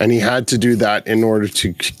 Yes. And he had to do that in order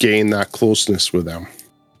to gain that closeness with them.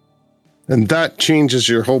 And that changes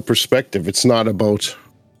your whole perspective. It's not about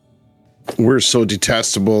we're so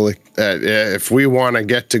detestable that if we want to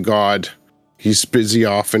get to God, he's busy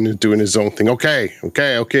off and doing his own thing. Okay,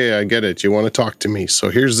 I get it. You want to talk to me. So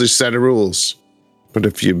here's this set of rules. But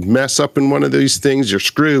if you mess up in one of these things, you're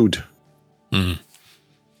screwed. Mm.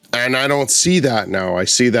 And I don't see that now. I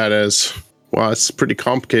see that as, well, it's pretty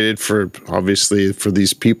complicated for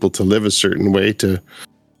these people to live a certain way to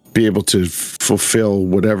be able to fulfill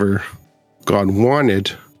whatever God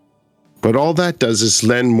wanted. But all that does is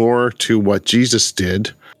lend more to what Jesus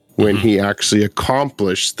did when he actually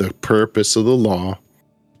accomplished the purpose of the law,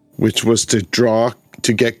 which was to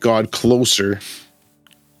get God closer,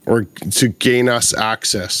 or to gain us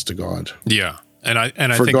access to God. Yeah. And I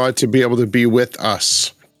think God to be able to be with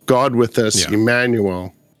us, God with us, yeah.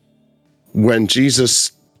 Emmanuel. when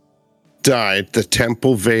Jesus died, the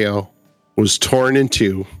temple veil was torn in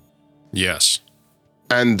two. Yes.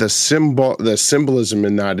 And the symbolism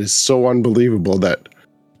in that is so unbelievable that,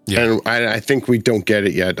 and I think we don't get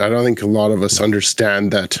it yet. I don't think a lot of us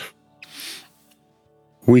understand that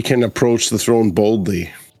we can approach the throne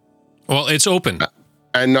boldly. Well, it's open.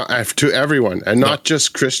 And not to everyone, and not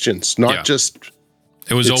just Christians, not just,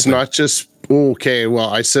 it's open. Not just, okay, well,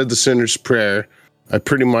 I said the sinner's prayer. I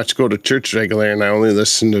pretty much go to church regularly and I only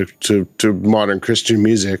listen to modern Christian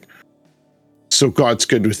music. So God's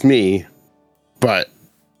good with me, but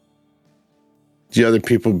the other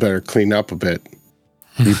people better clean up a bit.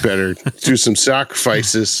 You better do some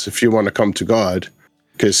sacrifices if you want to come to God,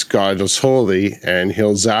 because God is holy and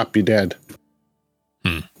he'll zap you dead.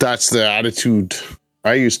 That's the attitude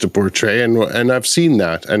I used to portray, and I've seen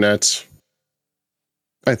that, and I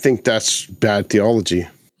think that's bad theology,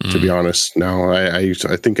 to be honest. Now, I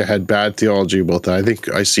think I had bad theology about that. I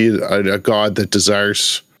think I see a God that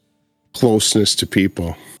desires closeness to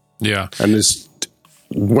people. Yeah. And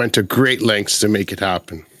went to great lengths to make it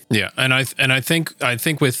happen. Yeah, and I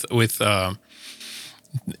think with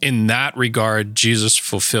in that regard, Jesus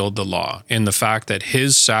fulfilled the law in the fact that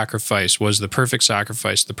his sacrifice was the perfect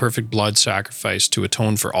sacrifice, the perfect blood sacrifice to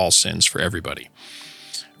atone for all sins for everybody,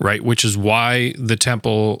 right? Which is why the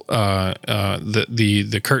temple,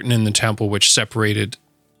 the curtain in the temple, which separated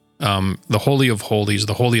the Holy of Holies,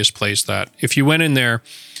 the holiest place, that if you went in there,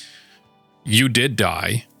 you did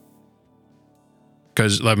die.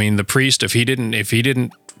 Because I mean, the priest, if he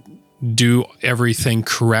didn't do everything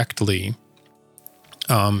correctly,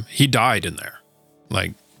 he died in there.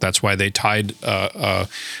 Like, that's why they tied a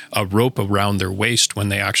rope around their waist when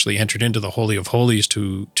they actually entered into the Holy of Holies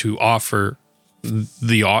to offer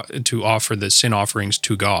the sin offerings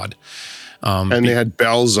to God. And they had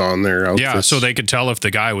bells on their outfits. Yeah, so they could tell if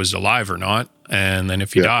the guy was alive or not. And then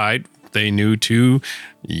if he died, they knew to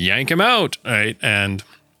yank him out, right? And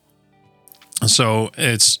so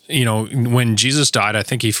it's, when Jesus died, I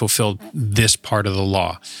think he fulfilled this part of the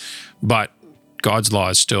law. But God's law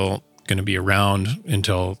is still going to be around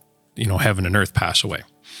until, heaven and earth pass away.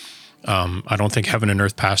 I don't think heaven and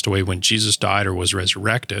earth passed away when Jesus died or was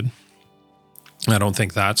resurrected. I don't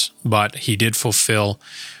think but he did fulfill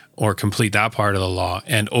or complete that part of the law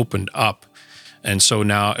and opened up. And so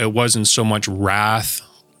now it wasn't so much wrath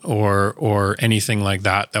or anything like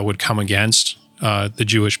that would come against the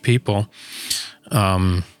Jewish people.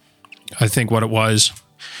 I think what it was,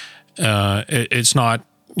 it's not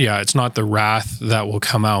the wrath that will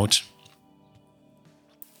come out,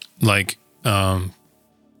 like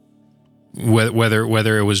whether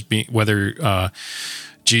it was whether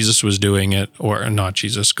Jesus was doing it or not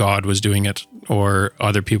Jesus, God was doing it, or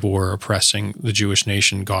other people were oppressing the Jewish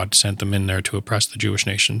nation. God sent them in there to oppress the Jewish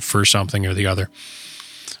nation for something or the other.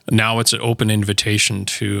 Now it's an open invitation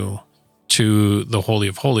to the Holy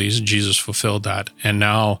of Holies. Jesus fulfilled that. And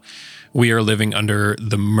now we are living under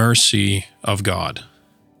the mercy of God.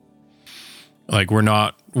 Like, we're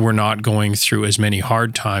not going through as many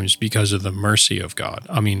hard times because of the mercy of God.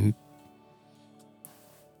 I mean,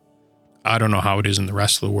 I don't know how it is in the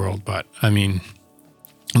rest of the world, but I mean,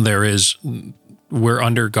 we're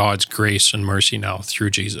under God's grace and mercy now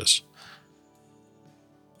through Jesus.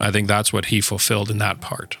 I think that's what he fulfilled in that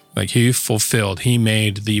part. Like, he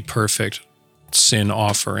made the perfect sin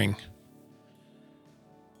offering.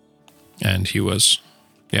 And he was,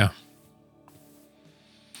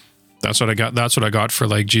 That's what I got for,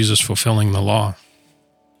 like, Jesus fulfilling the law.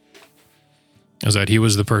 Is that he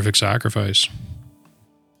was the perfect sacrifice.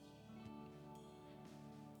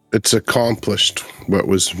 It's accomplished what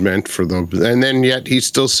was meant for them. And then yet he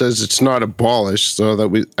still says it's not abolished, so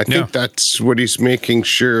that I think that's what he's making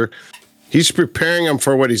sure. He's preparing them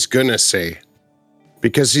for what he's going to say,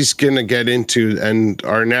 because he's going to get into, and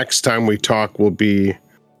our next time we talk will be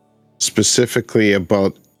specifically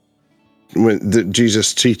about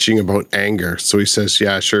Jesus teaching about anger. So he says,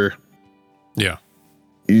 yeah, sure. Yeah.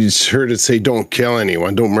 He's heard it say, don't kill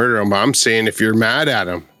anyone, don't murder them. But I'm saying, if you're mad at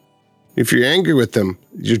him, if you're angry with them,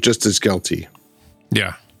 you're just as guilty.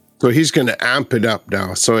 Yeah. So he's going to amp it up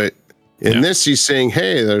now. So in this, he's saying,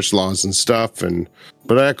 hey, there's laws and stuff.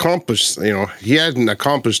 But I accomplished, he hadn't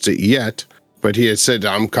accomplished it yet, but he had said,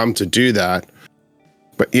 I'm come to do that.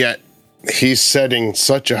 But yet he's setting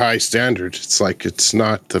such a high standard. It's like, it's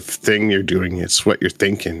not the thing you're doing. It's what you're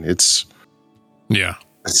thinking. It's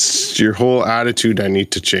your whole attitude I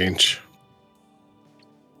need to change.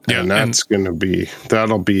 Yeah, and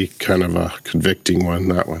that'll be kind of a convicting one,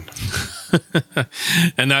 that one.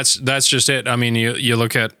 And that's just it. I mean, you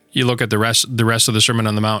look at you look at the rest of the Sermon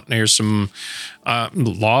on the Mount, and here's some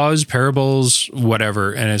laws, parables,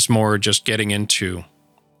 whatever, and it's more just getting into,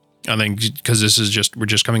 I think, because we're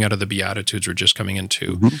just coming out of the Beatitudes, we're just coming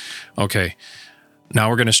into, okay, now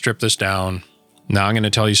we're going to strip this down. Now I'm going to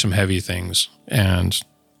tell you some heavy things,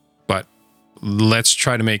 but let's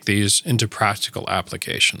try to make these into practical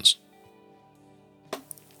applications.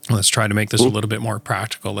 Let's try to make this a little bit more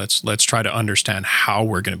practical. Let's try to understand how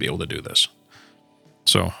we're going to be able to do this.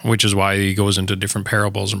 So, which is why he goes into different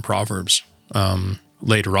parables and proverbs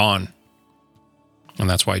later on, and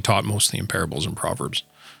that's why he taught mostly in parables and proverbs.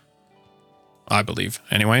 I believe,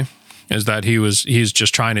 anyway, is that he's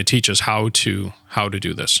just trying to teach us how to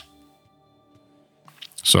do this.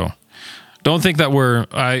 So, don't think that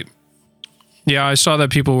I saw that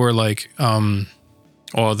people were like, then,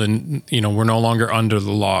 we're no longer under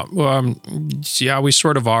the law. Well, yeah, we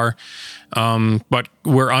sort of are. But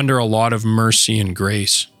we're under a lot of mercy and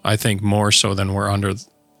grace, I think, more so than we're under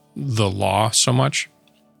the law so much.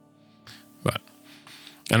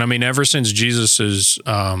 And I mean, ever since Jesus's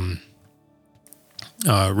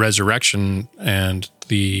resurrection and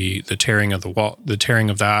the tearing of the wall, the tearing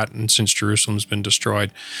of that, and since Jerusalem's been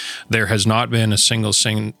destroyed, there has not been a single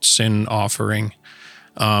sin offering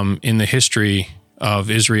in the history of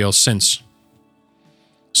Israel since.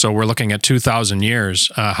 So we're looking at 2,000 years.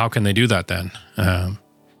 How can they do that then?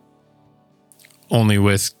 Only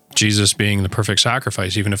with Jesus being the perfect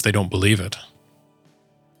sacrifice, even if they don't believe it.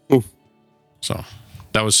 So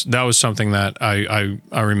that was something that I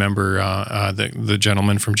remember the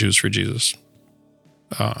gentleman from Jews for Jesus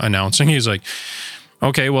announcing. He's like,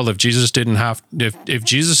 okay, well, if Jesus if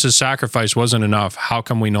Jesus' sacrifice wasn't enough, how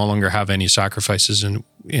come we no longer have any sacrifices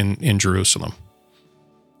in Jerusalem?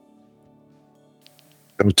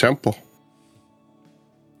 No temple.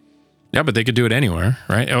 Yeah, but they could do it anywhere,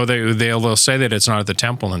 right? Oh, they'll say that it's not at the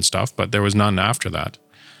temple and stuff, but there was none after that.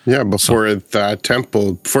 Yeah, before that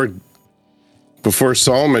temple, before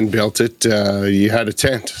Solomon built it, you had a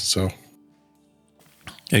tent. So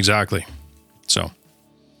exactly. So,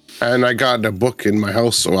 and I got a book in my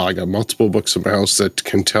house. Well, I got multiple books in my house that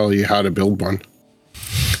can tell you how to build one.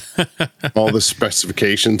 All the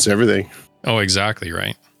specifications, everything. Oh, exactly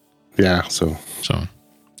right. Yeah. So.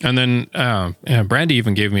 And then Brandy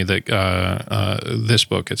even gave me this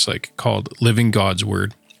book. It's like called Living God's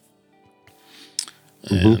Word.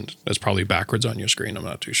 And that's probably backwards on your screen. I'm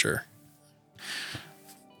not too sure.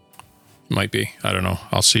 Might be. I don't know.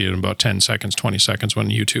 I'll see it in about 10 seconds, 20 seconds when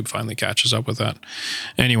YouTube finally catches up with that.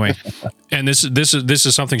 Anyway, and this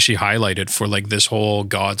is something she highlighted for like this whole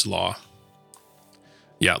God's law.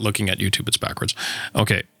 Yeah, looking at YouTube, it's backwards.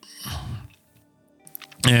 Okay.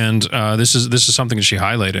 And this is something that she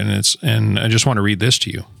highlighted, and I just want to read this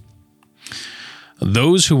to you.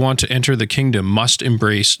 Those who want to enter the kingdom must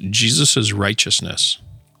embrace Jesus' righteousness,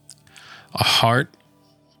 a heart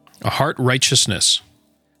righteousness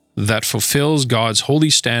that fulfills God's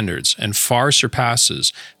holy standards and far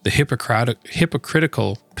surpasses the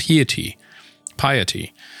hypocritical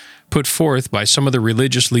piety put forth by some of the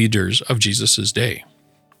religious leaders of Jesus' day.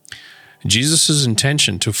 Jesus'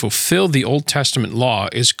 intention to fulfill the Old Testament law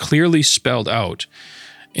is clearly spelled out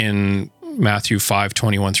in Matthew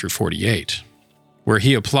 5:21 through 48, where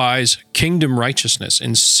he applies kingdom righteousness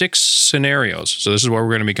in 6 scenarios. So this is what we're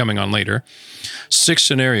going to be coming on later. 6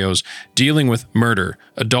 scenarios dealing with murder,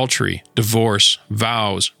 adultery, divorce,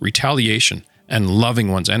 vows, retaliation, and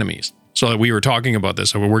loving one's enemies. So we were talking about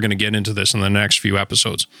this, and we're going to get into this in the next few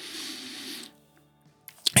episodes.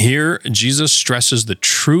 Here, Jesus stresses the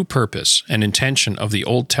true purpose and intention of the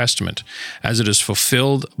Old Testament as it is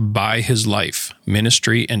fulfilled by his life,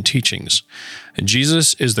 ministry, and teachings.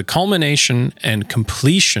 Jesus is the culmination and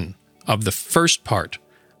completion of the first part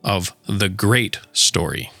of the great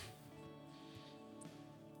story.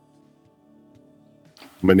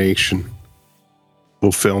 Culmination,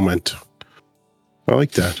 fulfillment. I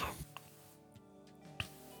like that.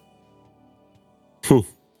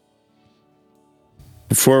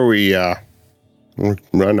 Before we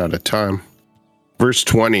run out of time, verse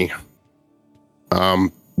 20,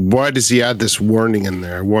 why does he add this warning in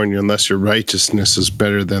there? I warn you, unless your righteousness is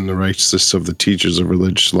better than the righteousness of the teachers of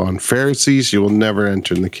religious law and Pharisees, you will never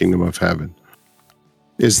enter in the kingdom of heaven.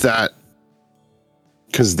 Is that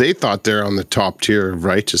because they thought they're on the top tier of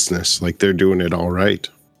righteousness, like they're doing it all right.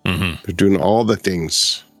 They're doing all the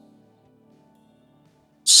things.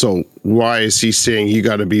 So why is he saying you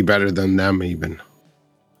got to be better than them even?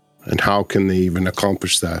 And how can they even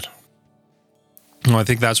accomplish that? Well, I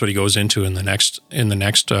think that's what he goes into in the next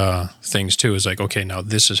things too. Is like, okay, now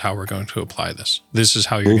this is how we're going to apply this. This is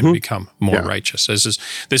how you're going to become more righteous. This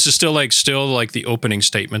is still like the opening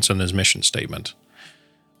statements in his mission statement.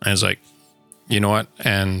 And it's like, you know what?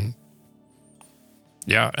 And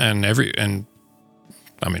yeah, and I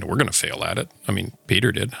mean, we're going to fail at it. I mean,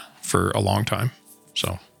 Peter did for a long time.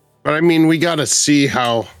 So, but I mean, we got to see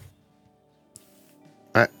how.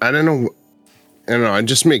 I don't know. I don't know. It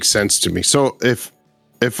just makes sense to me. So if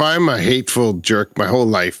I'm a hateful jerk my whole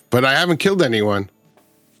life, but I haven't killed anyone,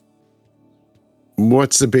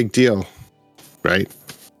 what's the big deal, right?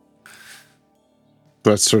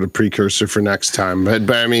 That's sort of precursor for next time.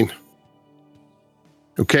 But I mean,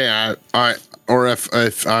 okay,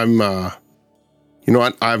 if I'm, you know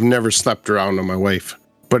what? I've never slept around on my wife,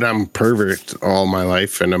 but I'm a pervert all my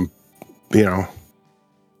life, and I'm, you know,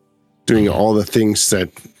 doing all the things that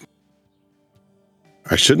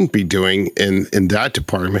I shouldn't be doing in that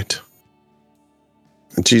department.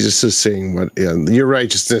 And Jesus is saying, your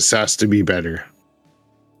righteousness has to be better.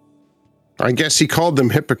 I guess he called them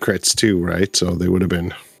hypocrites too, right? So they would have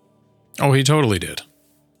been. Oh, he totally did.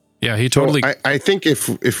 Yeah, he totally. So I think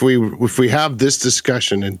if we have this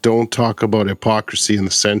discussion and don't talk about hypocrisy in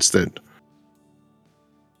the sense that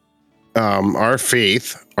our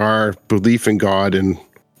faith, our belief in God, and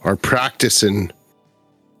our practice in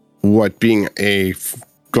what being a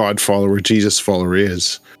God follower, Jesus follower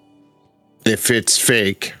is, if it's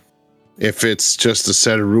fake, if it's just a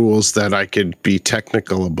set of rules that I could be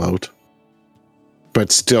technical about,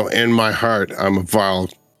 but still in my heart, I'm a vile,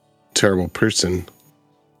 terrible person.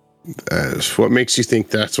 What makes you think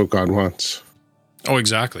that's what God wants? Oh,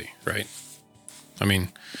 exactly. Right. I mean,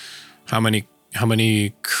 how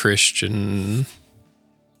many Christian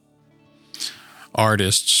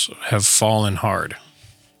artists have fallen hard,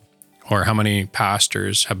 or how many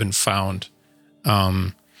pastors have been found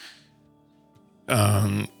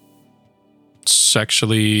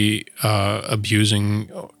sexually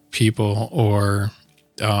abusing people, or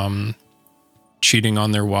cheating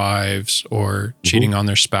on their wives, or cheating on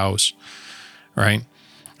their spouse, right?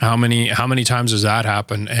 How many times does that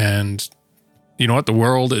happen? And you know what? The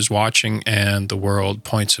world is watching, and the world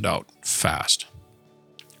points it out fast,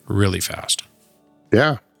 really fast.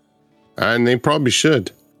 Yeah. And they probably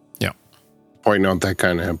should. Yeah. Point out that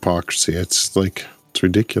kind of hypocrisy. It's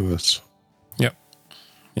ridiculous. Yep.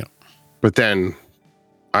 Yeah. But then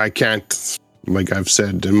I can't, like I've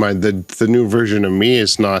said, the new version of me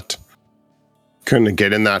is not going to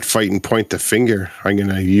get in that fight and point the finger. I'm going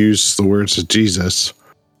to use the words of Jesus.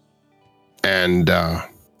 And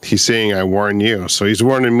he's saying, I warn you. So he's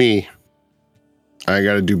warning me. I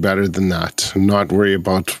got to do better than that and not worry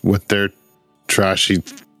about what their trashy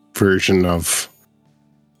version of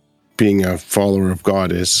being a follower of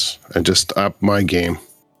God is, and just up my game.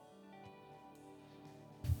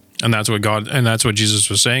 And that's what Jesus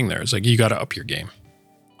was saying there. It's like, you got to up your game.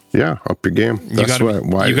 Yeah, up your game. That's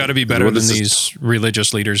why you got to be better than these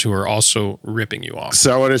religious leaders who are also ripping you off. Is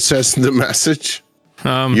that what it says in the message?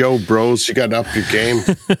 Yo, bros, you got to up your game.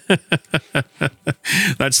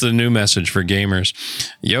 That's the new message for gamers.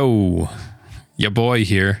 Yo, your boy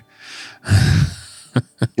here.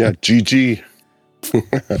 Yeah, GG.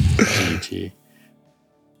 GG.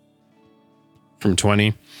 From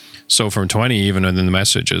 20. So from 20, even in the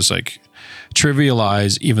message is like,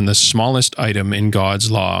 trivialize even the smallest item in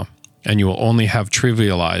God's law, and you will only have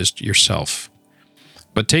trivialized yourself.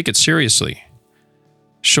 But take it seriously.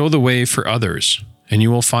 Show the way for others, and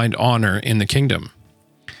you will find honor in the kingdom.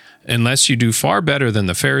 Unless you do far better than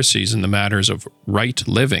the Pharisees in the matters of right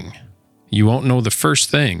living, you won't know the first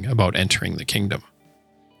thing about entering the kingdom.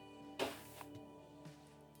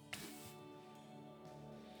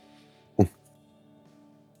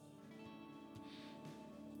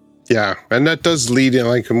 Yeah, and that does lead in,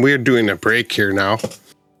 like, we're doing a break here now,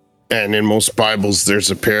 and in most Bibles there's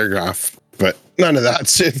a paragraph, but none of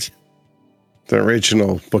that's in the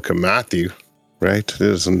original book of Matthew, right? It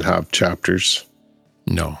doesn't have chapters.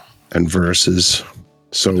 No. And verses,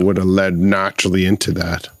 so it would have led naturally into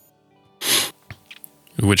that.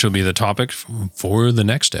 Which will be the topic for the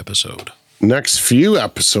next episode. Next few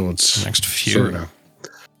episodes. Next few. Sort of.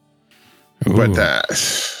 But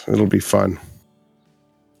it'll be fun.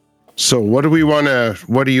 So what do you want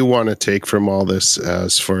to take from all this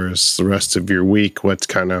as far as the rest of your week?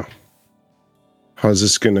 How's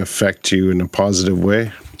this going to affect you in a positive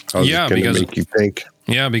way? How's it going to make you think?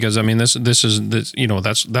 Yeah, because I mean, this is you know,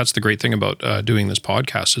 that's the great thing about doing this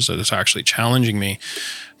podcast, is that it's actually challenging me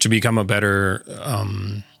to become a better,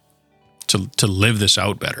 to live this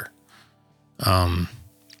out better.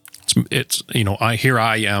 it's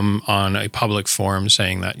I am on a public forum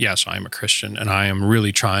saying that, yes, I'm a Christian and I am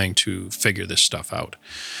really trying to figure this stuff out.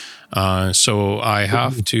 So I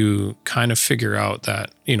have to kind of figure out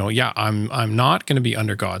that, I'm not going to be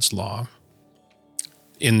under God's law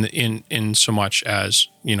in so much as,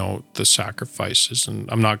 the sacrifices, and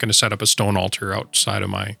I'm not going to set up a stone altar outside of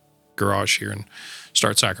my garage here and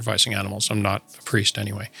start sacrificing animals. I'm not a priest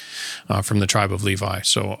anyway, from the tribe of Levi,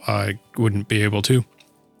 so I wouldn't be able to.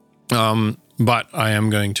 But I am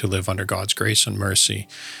going to live under God's grace and mercy,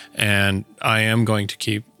 and I am going to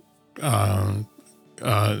keep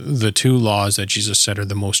the two laws that Jesus said are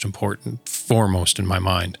the most important, foremost in my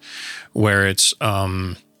mind, where it's,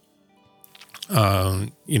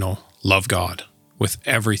 love God with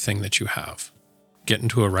everything that you have, get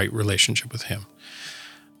into a right relationship with Him,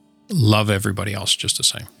 love everybody else just the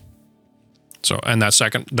same. So, and that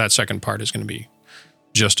second part is going to be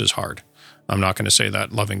just as hard. I'm not going to say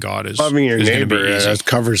that loving God is loving your neighbor. That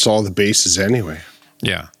covers all the bases anyway.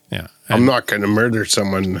 Yeah. And I'm not going to murder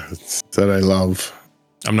someone that I love.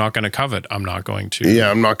 I'm not going to covet. I'm not going to.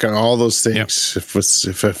 Yeah, I'm not going to. All those things. Yep.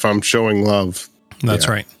 If I'm showing love. That's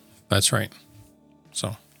right. That's right.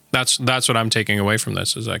 So that's what I'm taking away from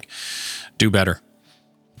this is like, do better.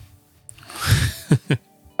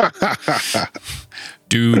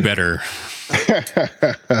 Do better.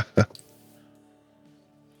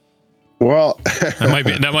 Well,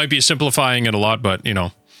 that might be simplifying it a lot, but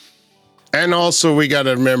And also we got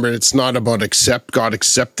to remember it's not about God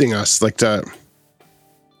accepting us like that.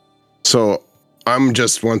 So I'm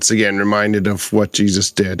just once again reminded of what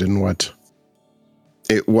Jesus did and what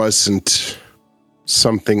it wasn't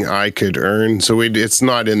something I could earn. So it's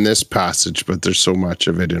not in this passage, but there's so much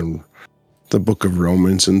of it in the book of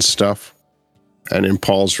Romans and stuff and in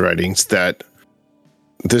Paul's writings that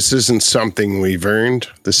this isn't something we've earned.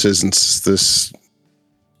 It's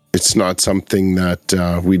not something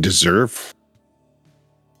that we deserve,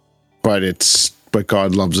 but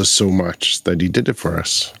God loves us so much that He did it for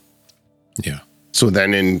us. Yeah. So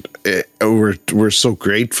then we're so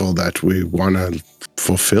grateful that we want to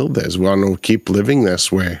fulfill this. We want to keep living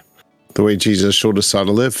this way, the way Jesus showed us how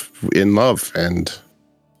to live in love. And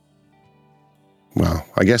well,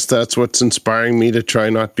 I guess that's what's inspiring me to try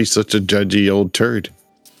not be such a judgy old turd.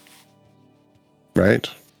 Right?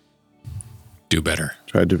 Do better.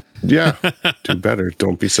 Do better.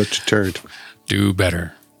 Don't be such a turd. Do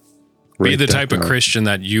better. Be the type of Christian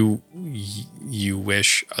that you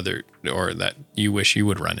wish that you wish you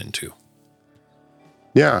would run into.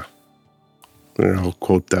 Yeah. I'll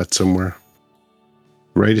quote that somewhere.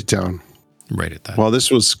 Write it down. Write it down. Well,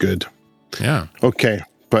 this was good. Yeah. Okay.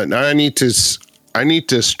 But I need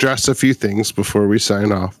to stress a few things before we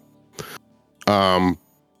sign off.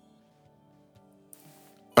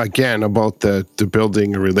 Again, about the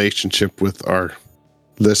building a relationship with our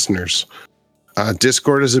listeners.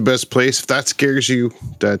 Discord is the best place. If that scares you,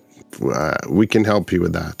 that we can help you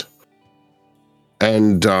with that.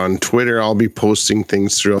 And on Twitter, I'll be posting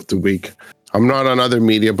things throughout the week. I'm not on other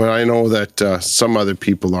media, but I know that some other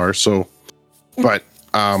people are. So, but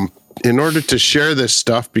in order to share this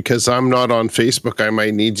stuff, because I'm not on Facebook, I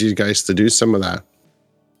might need you guys to do some of that.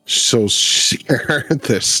 So share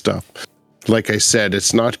this stuff. Like I said,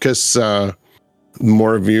 it's not because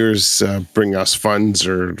more viewers bring us funds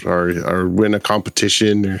or win a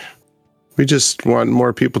competition. We just want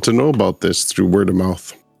more people to know about this through word of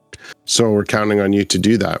mouth. So we're counting on you to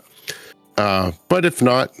do that. But if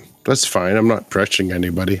not, that's fine. I'm not pressuring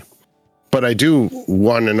anybody. But I do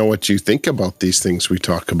want to know what you think about these things we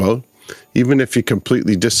talk about, even if you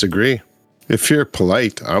completely disagree. If you're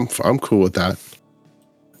polite, I'm cool with that.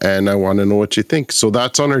 And I want to know what you think. So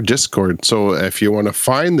that's on our Discord. So if you want to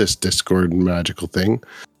find this Discord magical thing,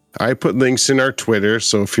 I put links in our Twitter.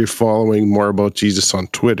 So if you're following More About Jesus on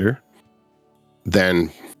Twitter, then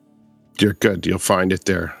you're good. You'll find it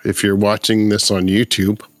there. If you're watching this on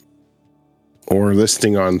YouTube or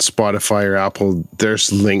listening on Spotify or Apple,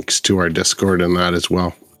 there's links to our Discord and that as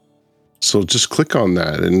well. So just click on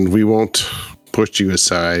that and we won't push you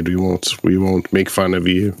aside. We won't make fun of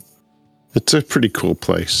you. It's a pretty cool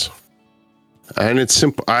place. And it's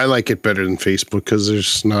simple. I like it better than Facebook because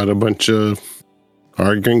there's not a bunch of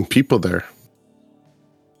arguing people there.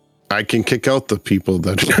 I can kick out the people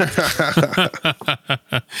that...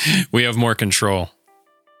 We have more control.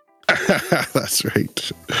 That's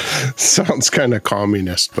right. Sounds kind of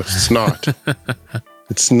communist, but it's not.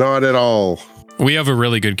 It's not at all. We have a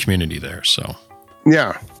really good community there, so...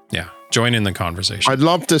 Yeah. Yeah. Join in the conversation. I'd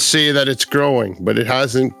love to say that it's growing, but it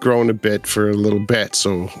hasn't grown a bit for a little bit.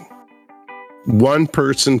 So one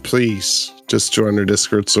person, please, just join our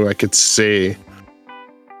Discord so I could say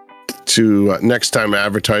to next time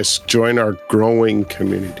advertise, join our growing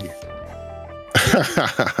community.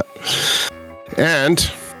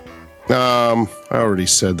 And I already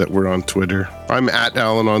said that we're on Twitter. I'm at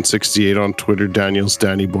Alanon68 on Twitter. Daniel's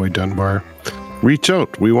Danny Boy Dunbar. Reach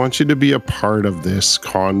out. We want you to be a part of this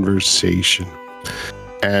conversation.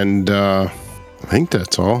 And I think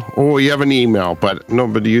that's all. Oh, you have an email, but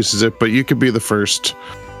nobody uses it. But you could be the first,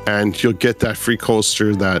 and you'll get that free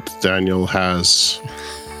coaster that Daniel has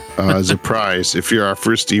as a prize if you're our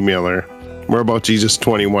first emailer.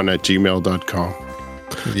 moreaboutjesus21@gmail.com.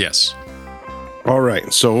 Yes. All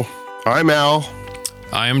right. So I'm Al.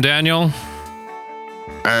 I am Daniel.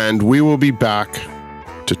 And we will be back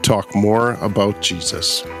to talk more about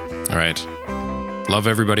Jesus. All right. Love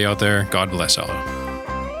everybody out there. God bless all.